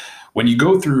 is when you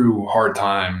go through hard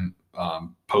time,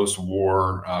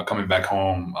 post-war, coming back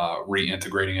home,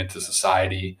 reintegrating into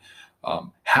society.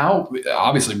 How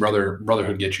obviously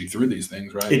brotherhood gets you through these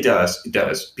things, right? It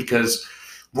does. Because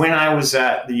when I was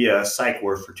at the psych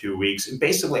ward for 2 weeks,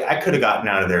 basically I could have gotten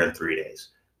out of there in 3 days,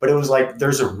 but it was like,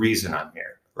 there's a reason I'm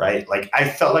here, right? Like I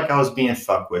felt like I was being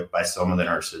fucked with by some of the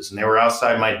nurses, and they were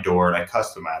outside my door, and I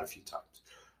cussed them out a few times.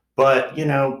 But,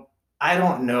 I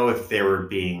don't know if they were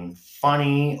being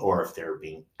funny or if they were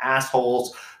being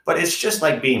assholes, but it's just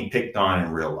like being picked on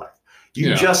in real life.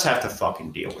 You just have to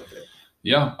fucking deal with it.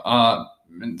 Yeah.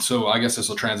 And so I guess this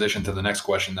will transition to the next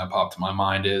question that popped to my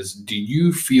mind is, do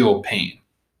you feel pain?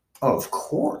 Oh, of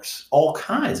course. All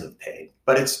kinds of pain,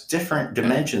 but it's different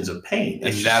dimensions of pain.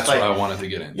 And that's what I wanted to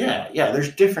get into. Yeah.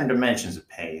 There's different dimensions of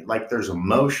pain. Like there's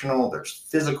emotional, there's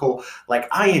physical. Like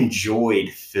I enjoyed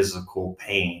physical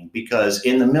pain because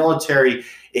in the military,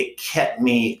 it kept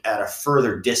me at a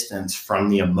further distance from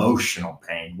the emotional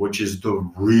pain, which is the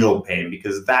real pain,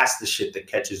 because that's the shit that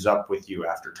catches up with you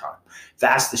after time.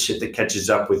 That's the shit that catches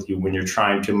up with you when you're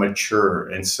trying to mature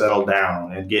and settle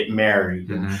down and get married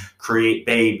and create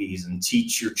babies and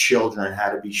teach your children how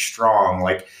to be strong.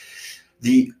 Like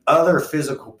the other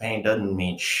physical pain doesn't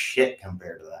mean shit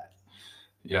compared to that.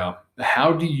 Yeah.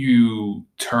 How do you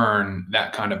turn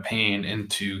that kind of pain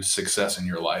into success in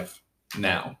your life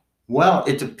now? Well,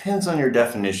 it depends on your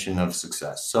definition of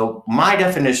success. So my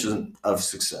definition of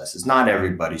success is not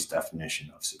everybody's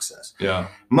definition of success. Yeah.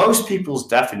 Most people's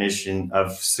definition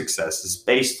of success is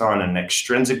based on an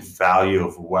extrinsic value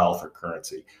of wealth or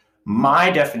currency. My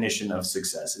definition of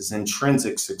success is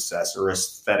intrinsic success or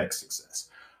aesthetic success.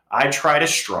 I try to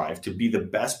strive to be the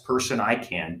best person I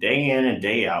can day in and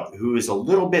day out, who is a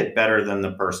little bit better than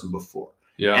the person before.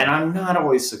 Yeah. And I'm not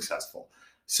always successful.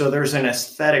 So there's an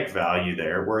aesthetic value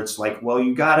there where it's like, well,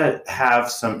 you got to have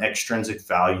some extrinsic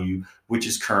value, which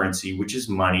is currency, which is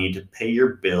money to pay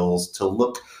your bills, to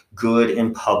look good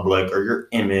in public or your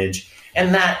image.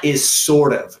 And that is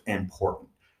sort of important,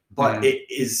 but it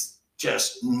is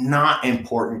just not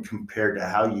important compared to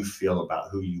how you feel about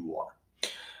who you are.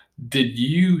 Did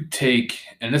you take,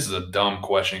 and this is a dumb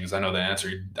question because I know the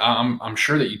answer, I'm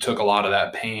sure that you took a lot of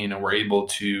that pain and were able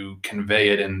to convey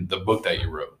it in the book that you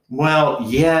wrote. Well,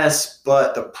 yes,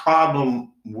 but the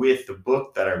problem with the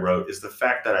book that I wrote is the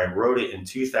fact that I wrote it in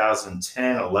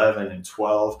 2010, 11, and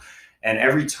 12. And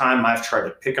every time I've tried to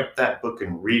pick up that book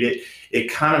and read it,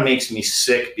 it kind of makes me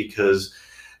sick because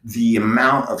the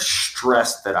amount of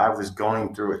stress that I was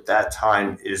going through at that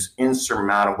time is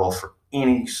insurmountable for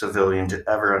any civilian to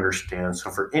ever understand. So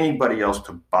for anybody else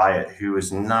to buy it who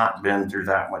has not been through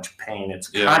that much pain, it's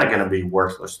kind of going to be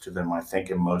worthless to them, I think,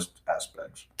 in most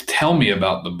aspects. Tell me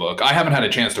about the book. I haven't had a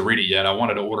chance to read it yet. I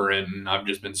wanted to order it, and I've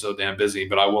just been so damn busy,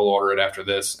 but I will order it after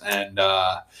this. And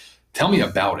tell me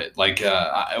about it. Like,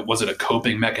 was it a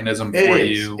coping mechanism for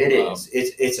you? It is.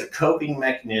 It's a coping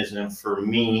mechanism for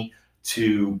me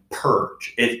to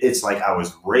purge. It's like I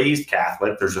was raised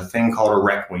Catholic. There's a thing called a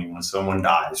requiem when someone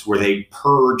dies where they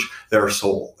purge their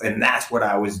soul. And that's what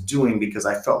I was doing because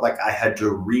I felt like I had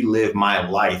to relive my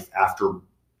life after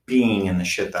being in the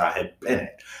shit that I had been in.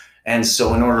 And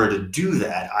so in order to do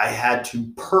that, I had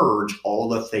to purge all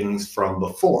the things from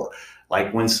before.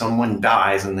 Like when someone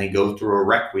dies and they go through a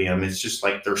requiem, it's just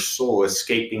like their soul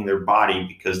escaping their body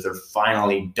because they're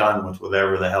finally done with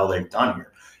whatever the hell they've done here.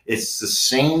 It's the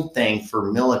same thing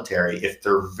for military if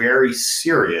they're very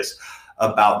serious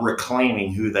about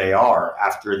reclaiming who they are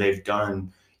after they've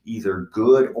done either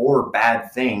good or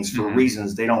bad things for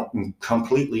reasons they don't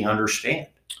completely understand.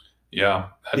 Yeah.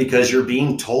 Because you're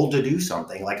being told to do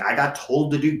something. Like I got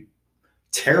told to do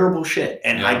terrible shit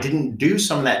and I didn't do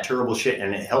some of that terrible shit,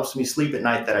 and it helps me sleep at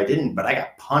night that I didn't, but I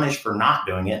got punished for not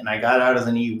doing it, and I got out as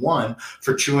an E1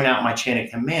 for chewing out my chain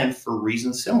of command for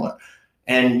reasons similar.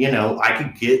 And, I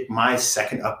could get my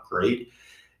second upgrade,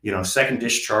 second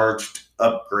discharged,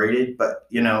 upgraded, but,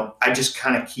 I just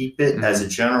kind of keep it as a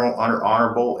general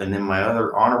honorable and then my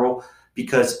other honorable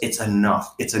because it's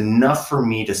enough. It's enough for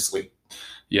me to sleep.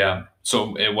 Yeah.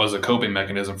 So it was a coping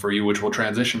mechanism for you, which will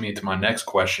transition me to my next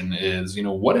question is,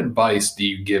 what advice do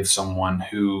you give someone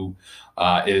who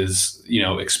is,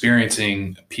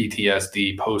 experiencing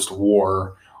PTSD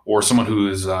post-war, or someone who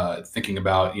is thinking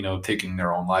about, taking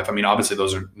their own life? I mean, obviously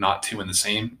those are not two in the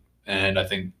same. And I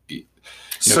think,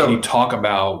 can you talk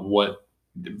about what,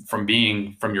 from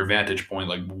your vantage point,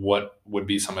 like what would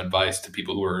be some advice to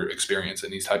people who are experiencing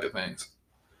these type of things?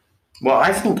 Well,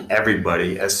 I think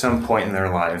everybody at some point in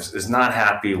their lives is not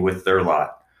happy with their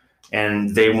lot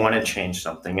and they want to change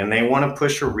something and they want to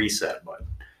push a reset button.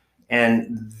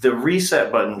 And the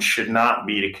reset button should not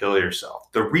be to kill yourself.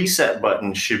 The reset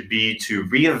button should be to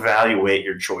reevaluate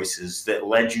your choices that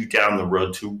led you down the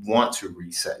road to want to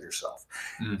reset yourself.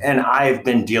 And I've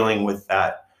been dealing with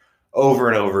that over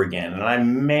and over again. And I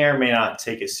may or may not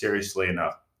take it seriously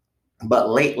enough. But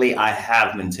lately, I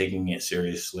have been taking it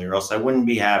seriously, or else I wouldn't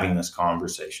be having this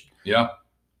conversation. Yeah.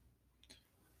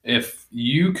 If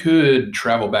you could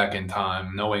travel back in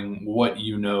time, knowing what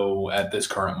you know at this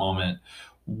current moment,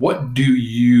 what do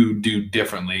you do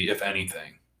differently, if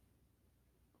anything?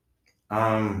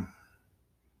 That's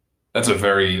a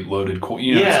very loaded question.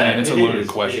 You know what I'm saying? It's a loaded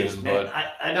question, but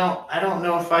I don't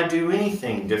know if I do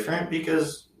anything different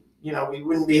because, we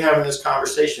wouldn't be having these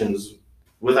conversations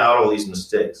without all these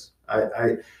mistakes.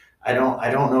 I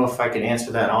don't know if I can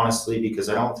answer that honestly because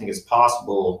I don't think it's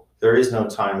possible. There is no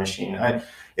time machine.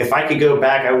 If I could go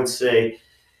back, I would say,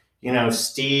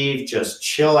 Steve, just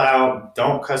chill out.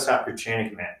 Don't cuss out your chain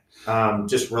of command.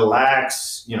 Just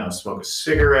relax, smoke a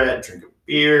cigarette, drink a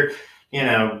beer,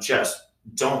 just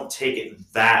don't take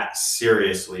it that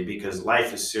seriously because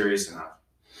life is serious enough.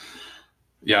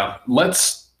 Yeah.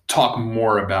 Let's talk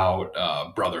more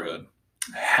about brotherhood.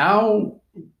 How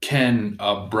can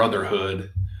a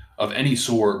brotherhood of any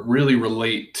sort really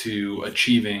relate to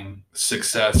achieving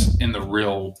success in the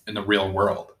real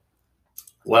world?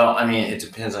 Well, I mean, it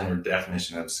depends on your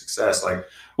definition of success.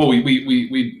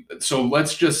 So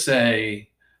let's just say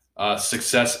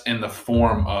success in the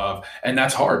form of, and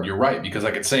that's hard. You're right, because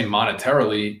I could say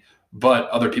monetarily, but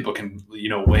other people can,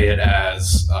 weigh it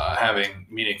as having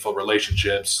meaningful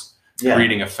relationships,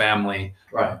 creating a family.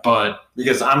 Right. But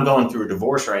because I'm going through a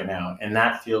divorce right now, and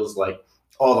that feels like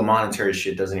all the monetary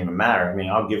shit doesn't even matter. I mean,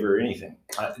 I'll give her anything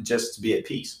just to be at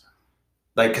peace.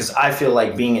 Because I feel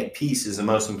like being at peace is the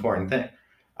most important thing.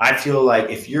 I feel like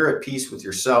if you're at peace with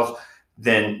yourself,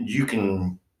 then you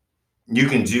can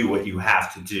do what you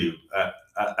have to do.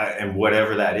 And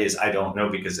whatever that is, I don't know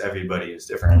because everybody is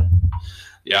different.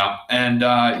 Yeah. And,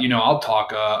 I'll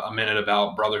talk a minute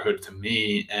about brotherhood to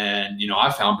me. And,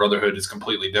 I found brotherhood is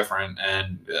completely different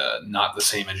and not the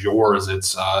same as yours.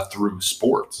 It's through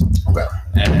sports. Okay.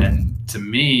 And to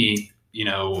me,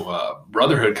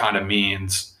 brotherhood kind of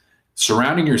means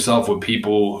surrounding yourself with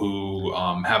people who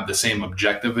have the same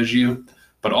objective as you,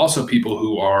 but also people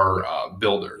who are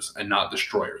builders and not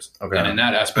destroyers. Okay. And in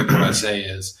that aspect, what I say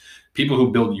is people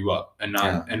who build you up and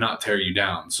not tear you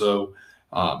down. So,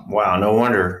 wow, no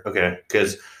wonder. Okay,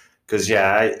 because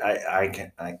I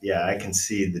can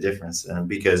see the difference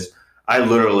because I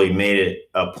literally made it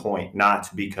a point not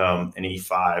to become an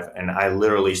E5, and I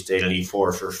literally stayed an E4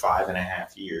 for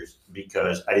 5.5 years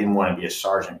because I didn't want to be a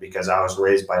sergeant because I was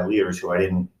raised by leaders who I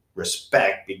didn't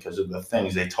respect because of the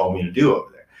things they told me to do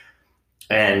over there.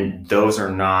 And those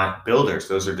are not builders;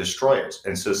 those are destroyers.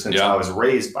 And so, since I was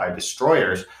raised by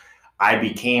destroyers, I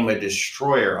became a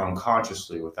destroyer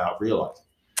unconsciously without realizing,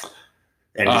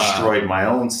 and destroyed my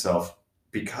own self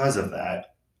because of that.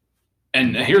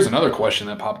 And here's another question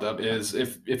that popped up is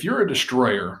if you're a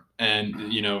destroyer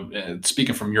and,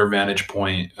 speaking from your vantage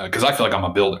point, because I feel like I'm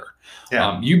a builder,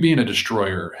 you being a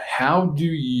destroyer, how do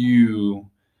you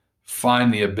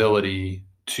find the ability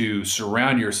to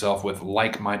surround yourself with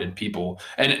like-minded people?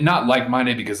 And not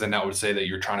like-minded because then that would say that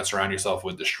you're trying to surround yourself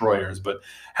with destroyers, but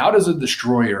how does a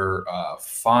destroyer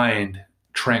find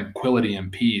tranquility and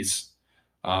peace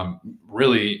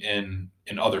really in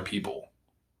other people?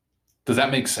 Does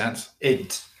that make sense?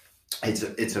 It's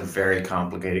a very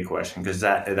complicated question because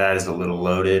that is a little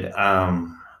loaded.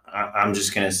 I'm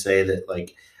just going to say that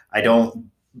I don't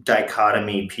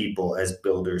dichotomy people as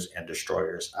builders and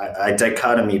destroyers. I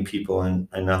dichotomy people in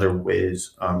other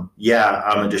ways. I'm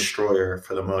a destroyer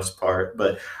for the most part,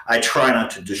 but I try not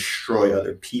to destroy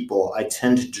other people. I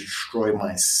tend to destroy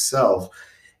myself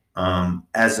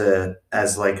as an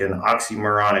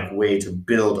oxymoronic way to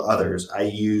build others. I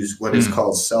use what is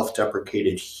called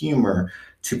self-deprecated humor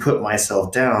to put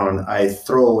myself down. I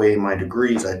throw away my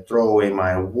degrees. I throw away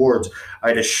my awards.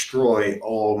 I destroy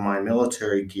all my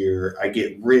military gear. I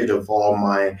get rid of all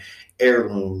my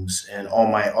heirlooms and all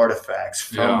my artifacts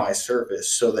from my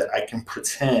service so that I can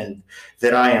pretend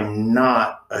that I am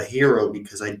not a hero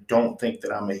because I don't think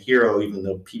that I'm a hero, even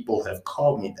though people have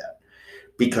called me that.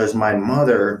 Because my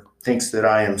mother thinks that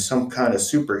I am some kind of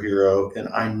superhero, and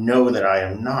I know that I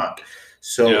am not.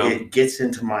 So it gets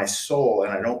into my soul,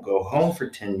 and I don't go home for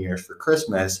 10 years for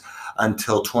Christmas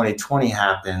until 2020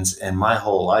 happens, and my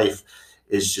whole life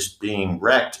is just being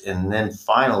wrecked. And then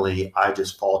finally, I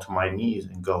just fall to my knees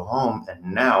and go home, and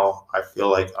now I feel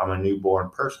like I'm a newborn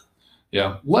person.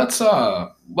 Yeah. Let's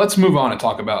move on and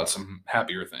talk about some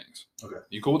happier things. Okay.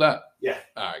 You cool with that? Yeah.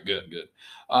 All right, good.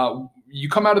 you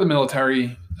come out of the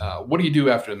military. What do you do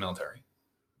after the military?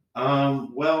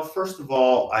 Well, first of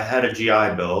all, I had a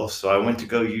GI Bill, so I went to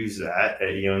go use that at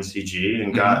UNCG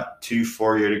and got 2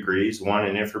 4-year degrees, one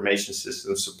in information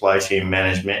systems, supply chain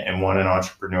management, and one in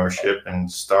entrepreneurship,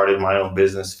 and started my own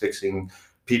business fixing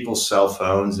people's cell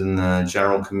phones in the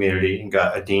general community, and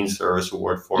got a Dean Service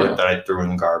Award for it that I threw in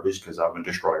the garbage because I'm a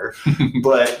destroyer.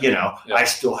 But, I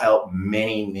still help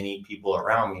many, many people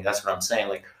around me. That's what I'm saying.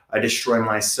 Like, I destroy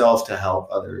myself to help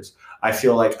others. I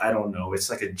feel like, I don't know, it's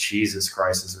like a Jesus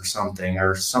crisis or something,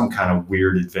 or some kind of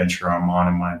weird adventure I'm on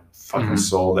in my fucking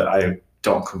soul that I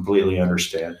don't completely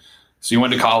understand. So you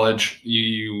went to college,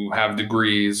 you have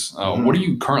degrees. What are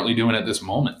you currently doing at this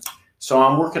moment? So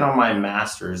I'm working on my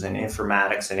master's in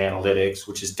informatics and analytics,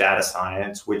 which is data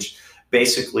science, which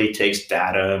basically takes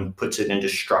data and puts it into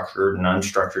structured and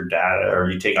unstructured data, or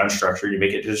you take unstructured, you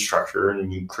make it to structured,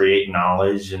 and you create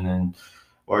knowledge,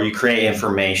 or you create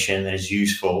information that is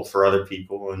useful for other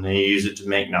people, and then you use it to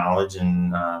make knowledge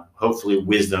and hopefully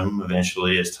wisdom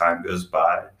eventually as time goes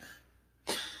by.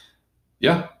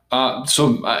 Yeah.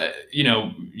 So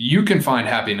you can find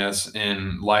happiness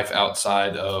in life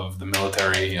outside of the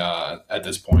military at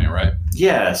this point, right?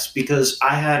 Yes, because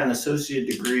I had an associate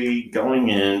degree going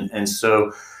in. And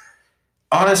so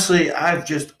honestly, I've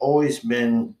just always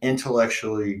been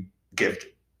intellectually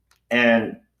gifted.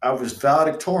 And I was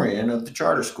valedictorian of the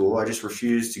charter school. I just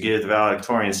refused to give the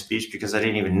valedictorian speech because I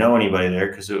didn't even know anybody there,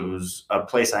 because it was a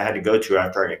place I had to go to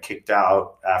after I got kicked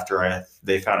out after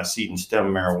they found a seed and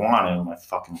stem marijuana in my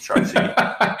fucking truck seat.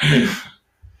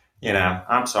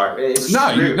 I'm sorry.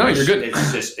 You're good.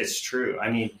 It's true. I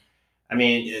mean,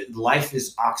 life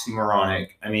is oxymoronic.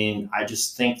 I mean, I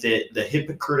just think that the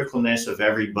hypocriticalness of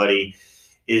everybody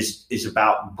is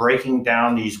about breaking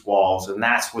down these walls, and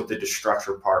that's what the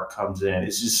destructure part comes in.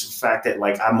 It's just the fact that,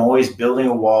 like, I'm always building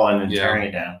a wall and then tearing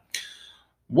it down.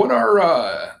 What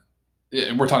are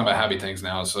we're talking about happy things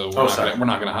now, so we're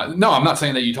not gonna. No, I'm not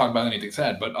saying that you talk about anything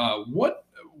sad, but what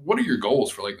are your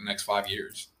goals for like the next 5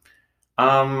 years?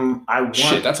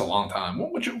 Shit, that's a long time.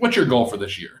 What's your goal for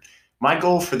this year? My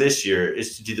goal for this year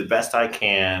is to do the best I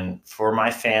can for my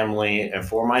family and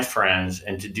for my friends,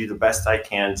 and to do the best I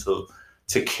can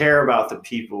to care about the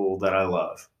people that I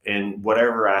love in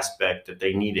whatever aspect that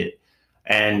they need it.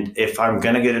 And if I'm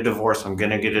going to get a divorce, I'm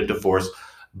going to get a divorce.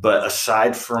 But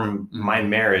aside from my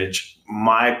marriage,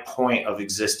 my point of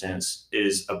existence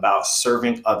is about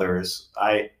serving others.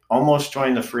 I almost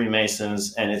joined the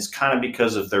Freemasons, and it's kind of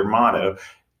because of their motto.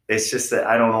 It's just that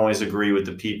I don't always agree with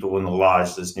the people in the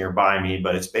lodge that's nearby me,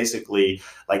 but it's basically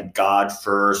like God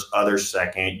first, others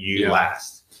second, you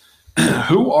last.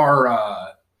 Who are...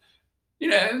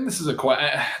 and this is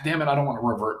damn it, I don't want to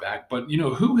revert back, but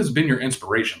who has been your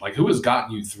inspiration? Like, who has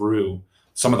gotten you through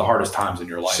some of the hardest times in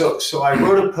your life? So I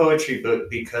wrote a poetry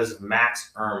book because of Max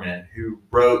Ehrman, who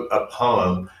wrote a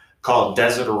poem called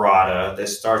Desiderata that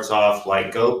starts off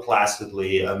like, go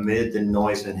placidly amid the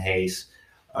noise and haste,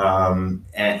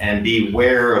 and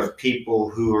beware of people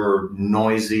who are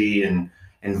noisy and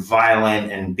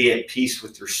violent, and be at peace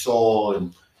with your soul,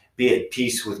 and be at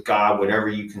peace with God, whatever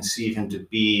you conceive him to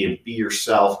be, and be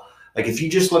yourself. Like, if you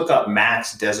just look up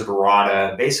Max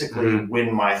Desiderata, basically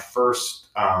when my first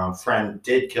friend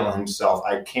did kill himself,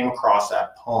 I came across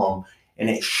that poem and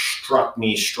it struck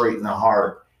me straight in the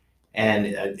heart. And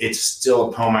it's still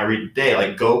a poem I read today,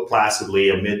 like, go placidly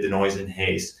amid the noise and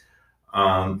haste.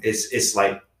 It's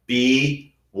like,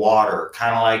 be water,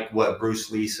 kind of like what Bruce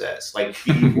Lee says, like,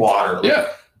 be water. Like,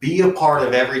 be a part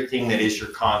of everything that is your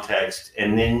context,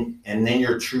 and then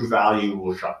your true value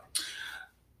will shine.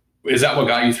 Is that what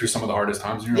got you through some of the hardest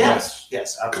times in your life?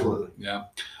 Yes, absolutely. Yeah.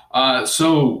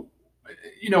 So,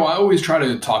 I always try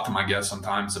to talk to my guests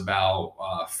sometimes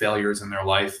about failures in their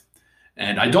life.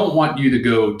 And I don't want you to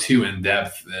go too in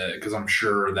depth because I'm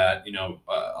sure that,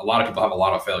 a lot of people have a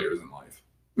lot of failures in life.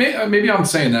 Maybe I'm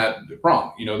saying that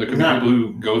wrong. There could be people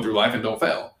who go through life and don't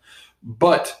fail.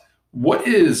 But what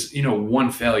is,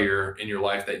 one failure in your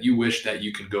life that you wish that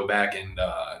you could go back and,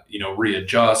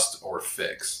 readjust or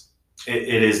fix?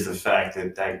 It is the fact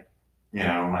that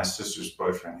my sister's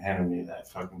boyfriend handed me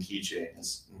that fucking keychain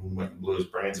and went and blew his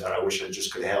brains out. I wish I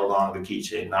just could have held on to the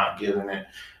keychain, not given it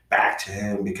back to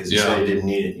him because he said he didn't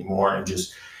need it anymore, and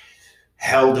just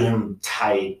held him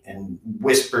tight and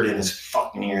whispered in his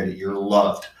fucking ear that you're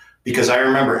loved. Because I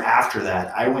remember after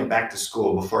that, I went back to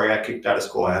school. Before I got kicked out of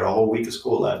school, I had a whole week of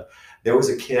school left. There was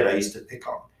a kid I used to pick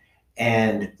on.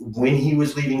 And when he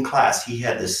was leaving class, he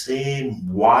had the same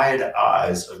wide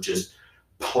eyes of just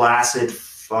placid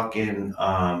fucking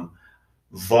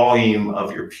volume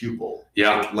of your pupil.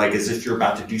 Yeah. Like as if you're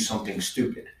about to do something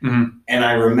stupid. Mm-hmm. And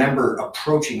I remember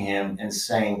approaching him and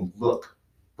saying, look,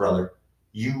 brother,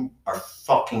 you are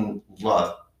fucking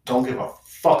loved. Don't give a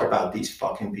fuck about these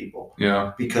fucking people.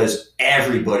 Yeah. Because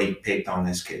everybody picked on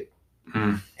this kid.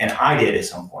 Mm. And I did at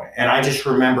some point. And I just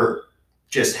remember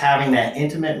just having that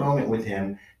intimate moment with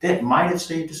him that might have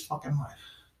saved his fucking life.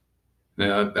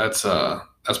 Yeah,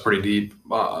 that's pretty deep.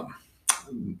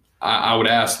 I would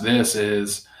ask this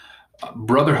is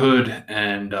brotherhood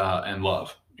and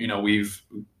love. You know, we've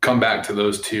come back to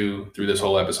those two through this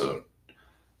whole episode.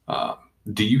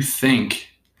 Do you think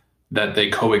that they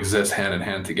coexist hand in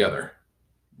hand together?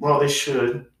 Well, they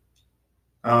should.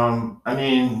 I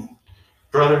mean,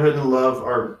 brotherhood and love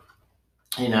are,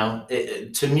 you know,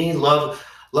 to me, love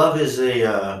is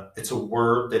it's a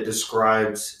word that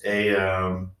describes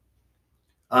a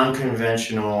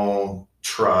unconventional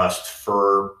trust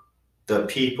for the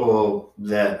people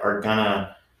that are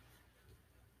gonna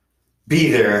be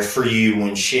there for you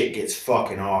when shit gets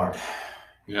fucking hard.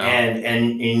 Yeah.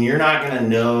 And you're not gonna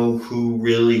know who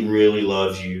really, really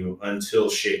loves you until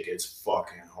shit gets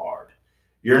fucking hard.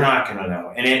 You're not gonna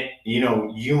know. And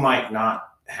you might not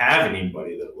have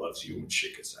anybody that loves you when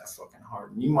shit gets that fucking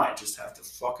hard. You might just have to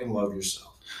fucking love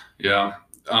yourself. Yeah.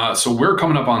 So we're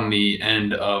coming up on the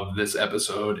end of this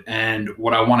episode, and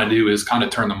what I want to do is kind of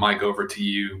turn the mic over to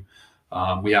you.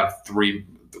 We have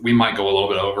we might go a little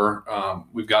bit over.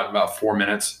 We've got about 4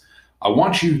 minutes. I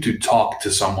want you to talk to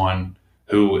someone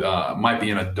who might be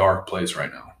in a dark place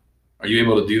right now. Are you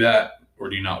able to do that, or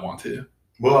do you not want to?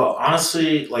 Well,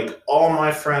 honestly, like all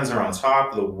my friends are on top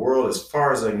of the world as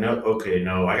far as I know. Okay,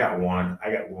 no, I got one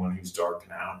who's dark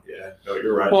now. Yeah, no,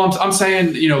 you're right. Well, I'm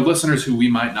saying, listeners who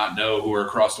we might not know who are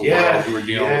across the world who are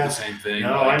dealing with the same thing.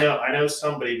 No, I know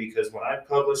somebody, because when I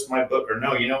published my book, or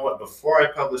no, you know what? Before I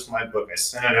published my book, I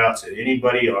sent it out to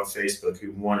anybody on Facebook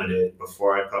who wanted it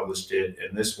before I published it.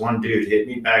 And this one dude hit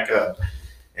me back up,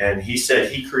 and he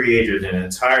said he created an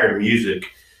entire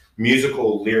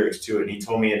musical lyrics to it. And he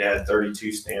told me it had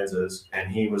 32 stanzas,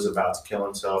 and he was about to kill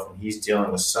himself, and he's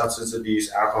dealing with substance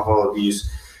abuse, alcohol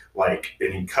abuse,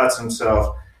 and he cuts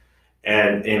himself.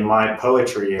 And in my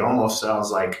poetry, it almost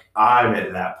sounds like I'm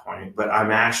at that point, but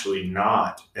I'm actually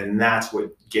not. And that's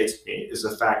what gets me, is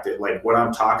the fact that what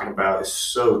I'm talking about is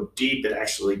so deep, it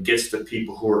actually gets to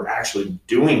people who are actually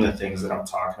doing the things that I'm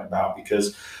talking about,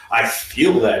 because I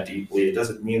feel that deeply. It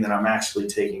doesn't mean that I'm actually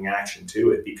taking action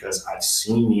to it, because I've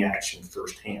seen the action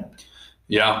firsthand.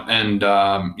 Yeah. And,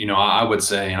 I would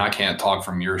say, and I can't talk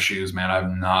from your shoes, man,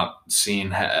 I've not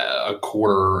seen a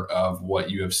quarter of what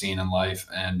you have seen in life.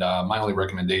 And my only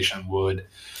recommendation would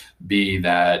be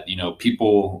that,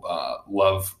 people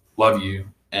love you.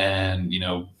 And,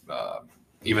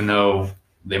 even though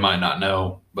they might not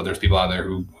know, but there's people out there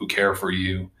who care for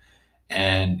you.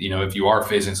 And, if you are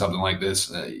facing something like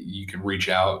this, you can reach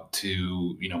out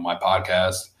to, my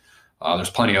podcast.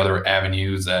 There's plenty of other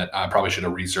avenues that I probably should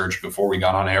have researched before we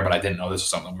got on air, but I didn't know this was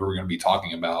something we were going to be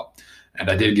talking about. And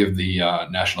I did give the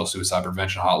National Suicide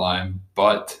Prevention Hotline,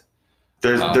 but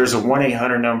there's a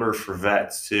 1-800 number for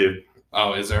vets too.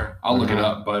 Oh, is there? I'll look it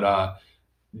up. But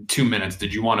 2 minutes.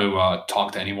 Did you want to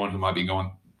talk to anyone who might be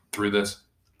going through this?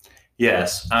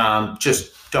 Yes.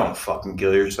 Just don't fucking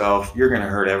kill yourself. You're going to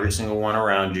hurt every single one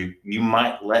around you. You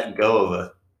might let go of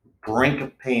a brink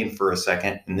of pain for a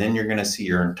second, and then you're going to see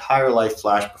your entire life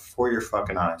flash before your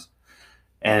fucking eyes,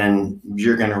 and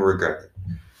you're going to regret it,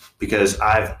 because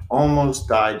I've almost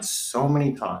died so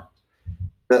many times.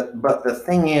 But the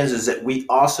thing is that we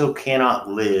also cannot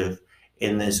live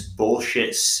in this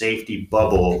bullshit safety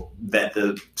bubble that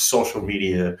the social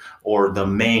media or the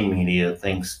main media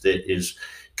thinks that is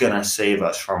going to save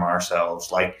us from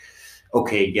ourselves.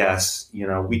 Okay, yes,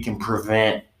 we can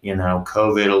prevent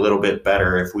COVID a little bit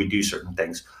better if we do certain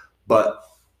things. But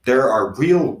there are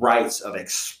real rights of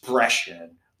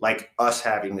expression, like us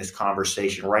having this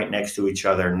conversation right next to each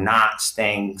other, not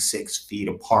staying 6 feet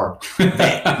apart.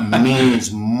 That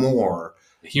means more.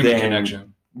 Human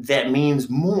connection. That means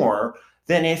more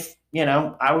than if,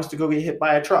 I was to go get hit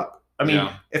by a truck. I mean,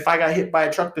 if I got hit by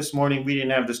a truck this morning, we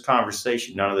didn't have this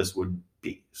conversation, none of this would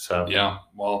be. So yeah,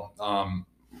 well,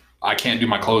 I can't do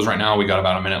my close right now. We got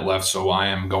about a minute left, so I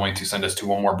am going to send us to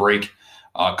one more break.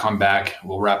 Come back.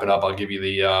 We'll wrap it up. I'll give you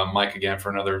the mic again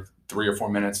for another 3 or 4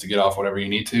 minutes to get off whatever you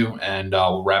need to, and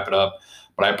we'll wrap it up.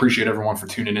 But I appreciate everyone for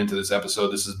tuning into this episode.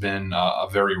 This has been a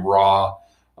very raw,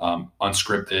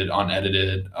 unscripted,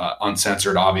 unedited,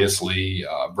 uncensored, obviously,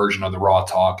 version of the Raw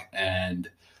Talk. And,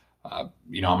 I'm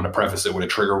going to preface it with a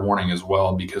trigger warning as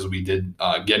well, because we did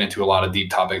get into a lot of deep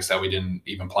topics that we didn't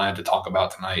even plan to talk about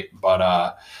tonight.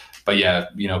 But But yeah,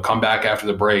 come back after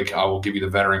the break. I will give you the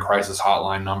Veteran Crisis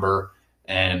Hotline number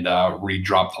and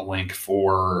re-drop the link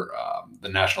for the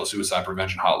National Suicide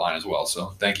Prevention Hotline as well. So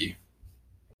thank you.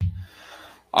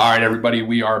 All right, everybody,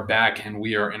 we are back and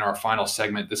we are in our final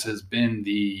segment. This has been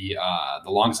the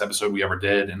longest episode we ever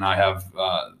did, and I have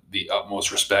the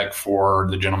utmost respect for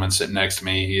the gentleman sitting next to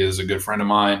me. He is a good friend of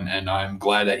mine, and I'm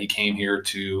glad that he came here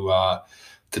to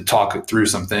talk through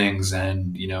some things.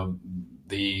 And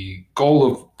the goal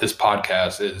of this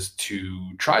podcast is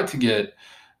to try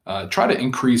to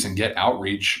increase and get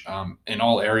outreach in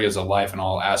all areas of life and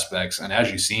all aspects. And as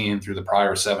you've seen through the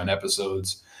prior 7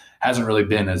 episodes, hasn't really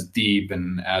been as deep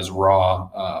and as raw.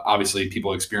 Obviously,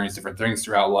 people experience different things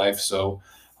throughout life. So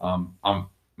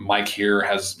Mike here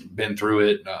has been through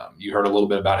it. You heard a little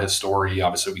bit about his story.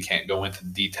 Obviously, we can't go into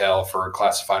detail for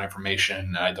classified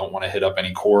information. I don't want to hit up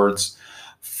any chords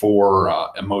for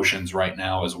emotions right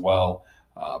now as well.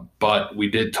 But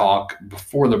we did talk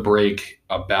before the break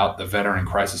about the Veteran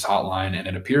Crisis Hotline, and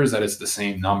it appears that it's the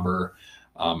same number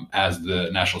as the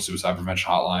National Suicide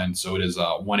Prevention Hotline. So it is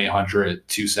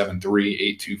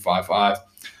 1-800-273-8255.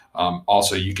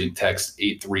 Also, you can text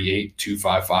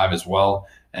 838-255 as well.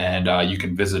 And you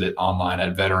can visit it online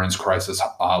at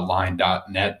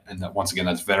veteranscrisisline.net. And once again,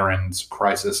 that's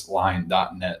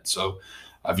veteranscrisisline.net. So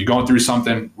if you're going through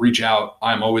something, reach out.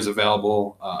 I'm always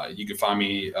available. You can find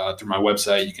me through my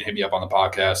website. You can hit me up on the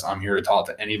podcast. I'm here to talk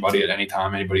to anybody at any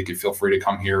time. Anybody can feel free to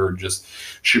come here or just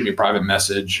shoot me a private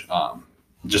message.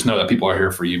 Just know that people are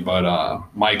here for you. But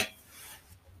Mike,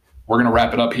 we're going to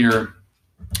wrap it up here.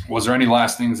 Was there any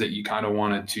last things that you kind of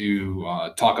wanted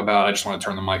to talk about? I just want to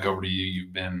turn the mic over to you.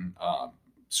 You've been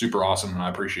super awesome, and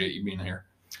I appreciate you being here.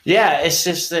 Yeah, it's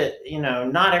just that,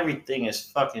 not everything is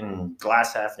fucking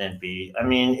glass half empty. I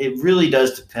mean, it really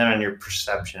does depend on your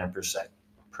perception and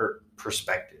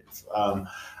perspective.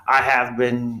 I have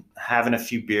been having a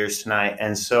few beers tonight,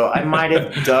 and so I might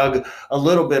have dug a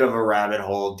little bit of a rabbit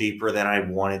hole deeper than I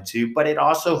wanted to, but it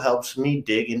also helps me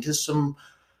dig into some,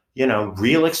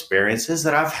 real experiences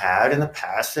that I've had in the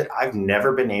past that I've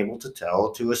never been able to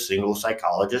tell to a single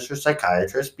psychologist or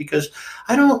psychiatrist because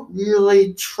I don't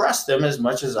really trust them as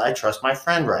much as I trust my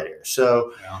friend right here.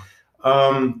 So,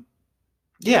 I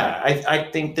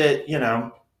think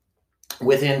that,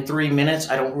 within 3 minutes,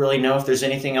 I don't really know if there's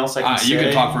anything else I can say. You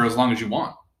can talk for as long as you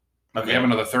want. Okay. We have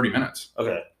another 30 minutes.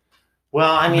 Okay.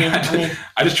 Well, I mean,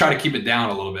 I just try to keep it down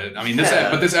a little bit. I mean,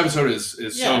 this episode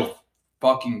is so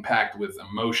fucking packed with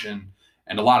emotion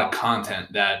and a lot of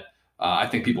content that I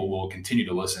think people will continue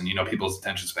to listen. People's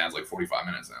attention span's like 45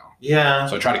 minutes now. Yeah.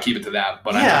 So I try to keep it to that.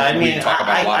 But we talk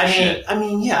about a lot of shit.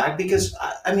 Because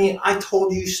I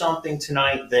told you something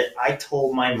tonight that I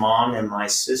told my mom and my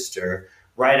sister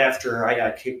right after I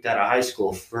got kicked out of high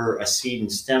school for a seed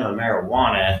and stem of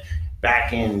marijuana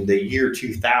back in the year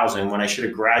 2000 when I should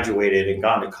have graduated and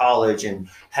gone to college and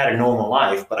had a normal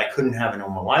life, but I couldn't have a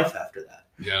normal life after that.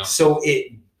 Yeah. So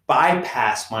it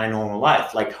bypassed my normal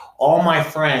life. Like all my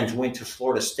friends went to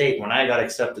Florida State when I got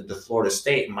accepted to Florida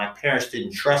State, and my parents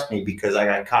didn't trust me because I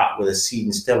got caught with a seed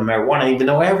and stem of marijuana, even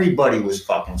though everybody was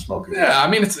fucking smoking. Yeah, I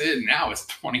mean, now it's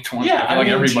 2020. Yeah,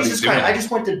 everybody's doing it. I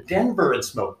just went to Denver and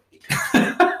smoked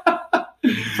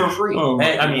for free.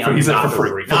 He said for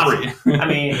free. I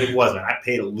mean, it wasn't. I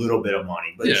paid a little bit of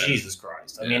money, but Jesus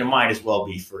Christ. I mean, it might as well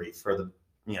be free for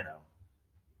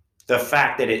the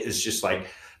fact that it is just like,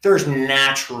 there's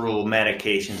natural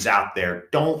medications out there.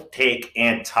 Don't take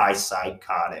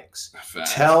antipsychotics.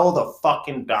 Tell the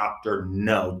fucking doctor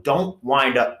no. Don't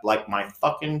wind up like my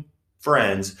fucking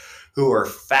friends who are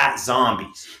fat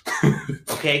zombies.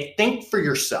 Okay? Think for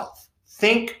yourself.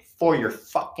 Think for your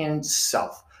fucking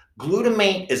self.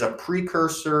 Glutamate is a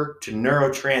precursor to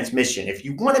neurotransmission. If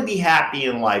you want to be happy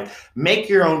in life, make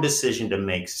your own decision to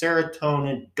make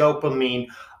serotonin, dopamine,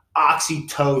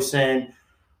 oxytocin,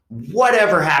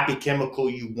 whatever happy chemical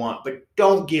you want, but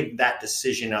don't give that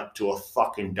decision up to a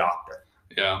fucking doctor.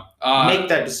 Yeah. Make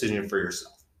that decision for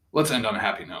yourself. Let's end on a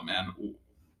happy note, man.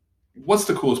 What's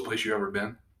the coolest place you've ever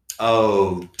been?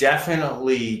 Oh,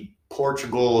 definitely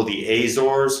Portugal, the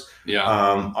Azores. Yeah.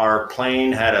 Our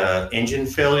plane had an engine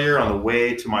failure on the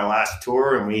way to my last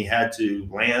tour, and we had to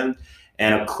land.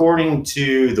 And according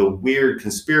to the weird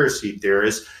conspiracy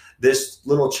theorists, this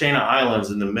little chain of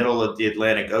islands in the middle of the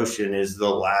Atlantic Ocean is the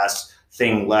last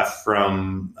thing left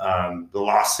from the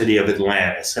lost city of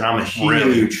Atlantis. And I'm a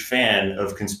huge fan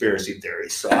of conspiracy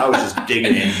theories. So I was just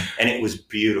digging in, and it was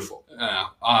beautiful.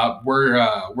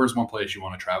 Where's one place you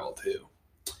want to travel to?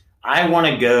 I want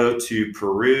to go to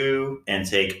Peru and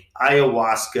take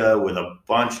ayahuasca with a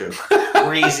bunch of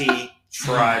crazy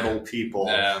tribal people.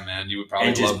 Yeah, man, you would probably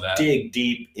and just love that. dig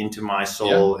deep into my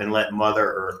soul and let Mother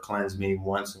Earth cleanse me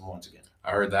once and once again.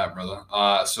 I heard that, brother.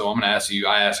 So I'm going to ask you,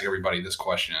 I ask everybody this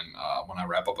question when I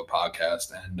wrap up a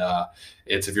podcast. And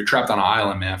it's, if you're trapped on an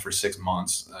island, man, for 6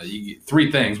 months, you get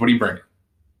 3 things. What do you bring?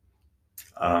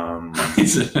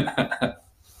 It's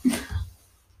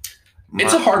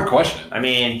a hard question. I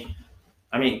mean,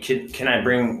 can I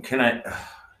bring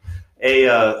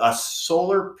a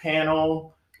solar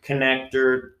panel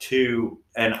connector to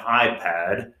an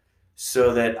iPad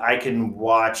so that I can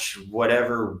watch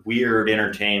whatever weird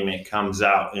entertainment comes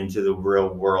out into the real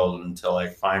world until I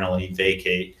finally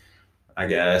vacate, I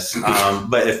guess.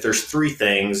 But if there's 3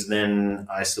 things, then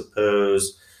I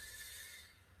suppose,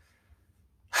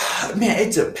 man,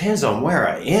 it depends on where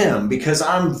I am because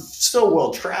I'm so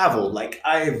well traveled. Like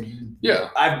I've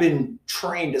been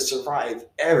trained to survive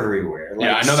everywhere. Like,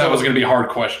 I know that was going to be a hard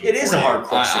question. It is a hard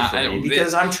question for me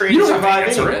because I'm trained to survive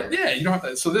anywhere. Yeah, you don't have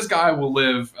to. So this guy will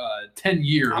live 10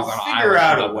 years on an island. I'll figure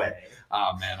out a way.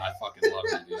 Oh man, I fucking love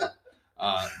it, dude.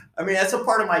 I mean, that's a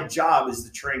part of my job is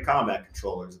to train combat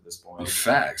controllers at this point.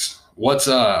 Facts. What's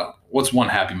one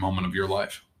happy moment of your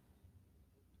life?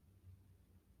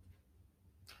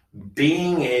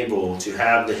 Being able to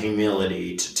have the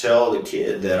humility to tell the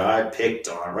kid that I picked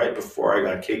on right before I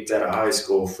got kicked out of high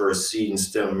school for a seed and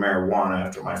stem marijuana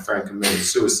after my friend committed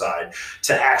suicide,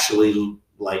 to actually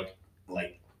like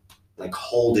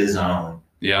hold his own.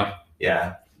 Yeah.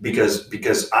 Yeah.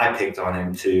 Because I picked on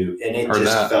him too. And it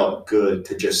felt good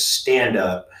to just stand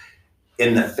up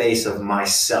in the face of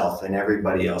myself and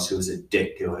everybody else who was a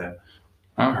dick to him.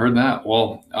 I heard that.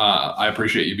 Well, I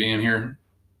appreciate you being here.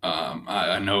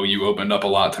 I know you opened up a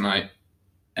lot tonight,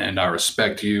 and I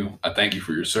respect you. I thank you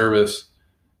for your service.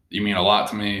 You mean a lot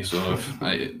to me, so if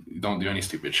I don't do any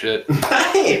stupid shit.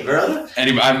 Hey, brother.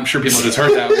 Anyway, I'm sure people just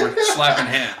heard that. We're slapping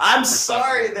hands. I'm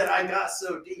sorry that I got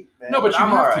so deep, man. No, but you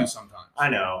have to sometimes. I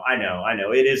know.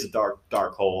 It is a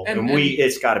dark hole, and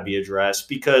it's got to be addressed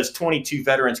because 22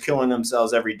 veterans killing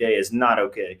themselves every day is not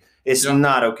okay. It's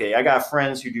not okay. I got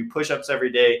friends who do push-ups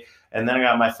every day, and then I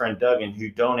got my friend Duggan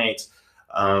who donates.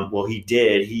 He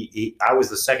did. I was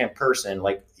the second person.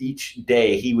 Like each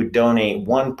day, he would donate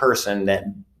one person that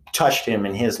touched him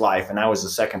in his life, and I was the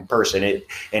second person.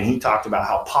 And he talked about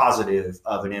how positive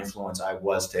of an influence I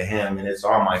was to him, and it's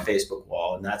on my Facebook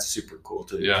wall, and that's super cool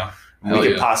too. Yeah, we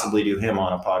could possibly do him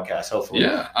on a podcast, hopefully.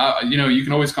 Yeah, you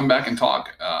can always come back and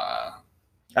talk.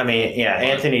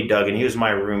 Anthony Duggan, he was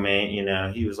my roommate.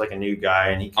 He was like a new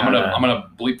guy, and I'm gonna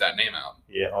bleep that name out.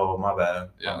 Yeah. Oh, my bad.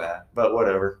 My bad. But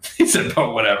whatever. He said,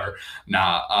 but whatever.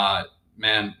 Nah,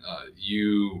 man,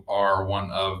 you are one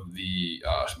of the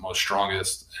most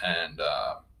strongest, and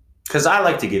because I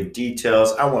like to give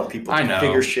details. I want people to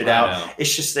figure shit out.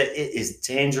 It's just that it is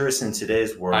dangerous in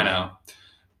today's world. I know.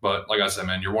 But like I said,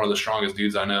 man, you're one of the strongest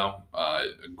dudes I know. A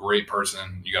great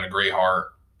person. You got a great heart,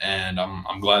 and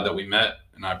I'm glad that we met,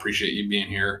 and I appreciate you being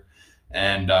here.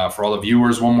 And for all the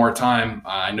viewers, one more time,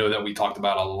 I know that we talked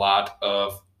about a lot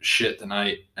of shit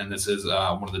tonight, and this is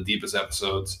one of the deepest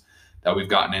episodes that we've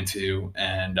gotten into.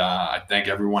 And I thank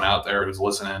everyone out there who's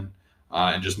listening.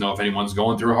 And just know if anyone's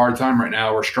going through a hard time right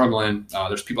now or struggling,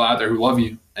 there's people out there who love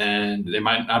you, and they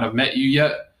might not have met you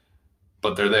yet,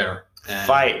 but they're there. And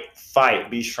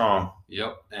fight, be strong.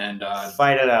 Yep. And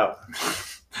fight it out.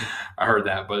 I heard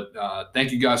that, but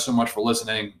thank you guys so much for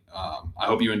listening. I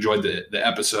hope you enjoyed the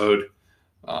episode.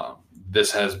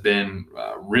 This has been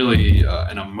really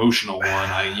an emotional one.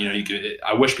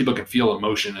 I wish people could feel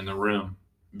emotion in the room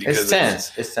because it's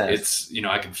tense. It's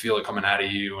I can feel it coming out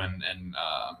of you, and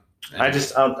I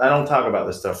don't talk about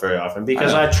this stuff very often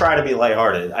because I try to be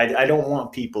lighthearted. I don't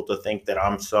want people to think that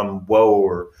I'm some woe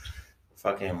or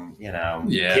fucking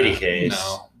kitty case.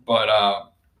 No,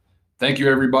 but thank you,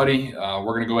 everybody. We're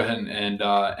going to go ahead and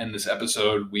end this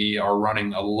episode. We are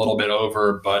running a little bit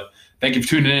over, but thank you for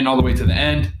tuning in all the way to the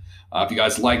end. If you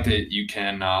guys liked it, you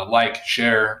can like,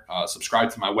 share, subscribe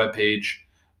to my webpage.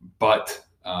 But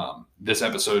this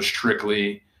episode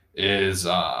strictly is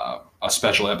a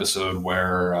special episode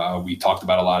where we talked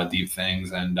about a lot of deep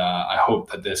things. And I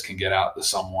hope that this can get out to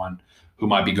someone who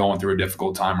might be going through a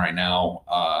difficult time right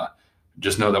now.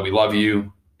 Just know that we love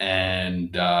you,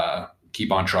 and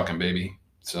keep on trucking, baby.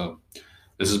 So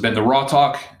this has been the Raw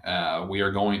Talk. We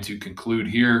are going to conclude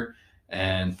here,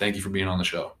 and thank you for being on the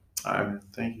show. All right.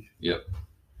 Thank you. Yep.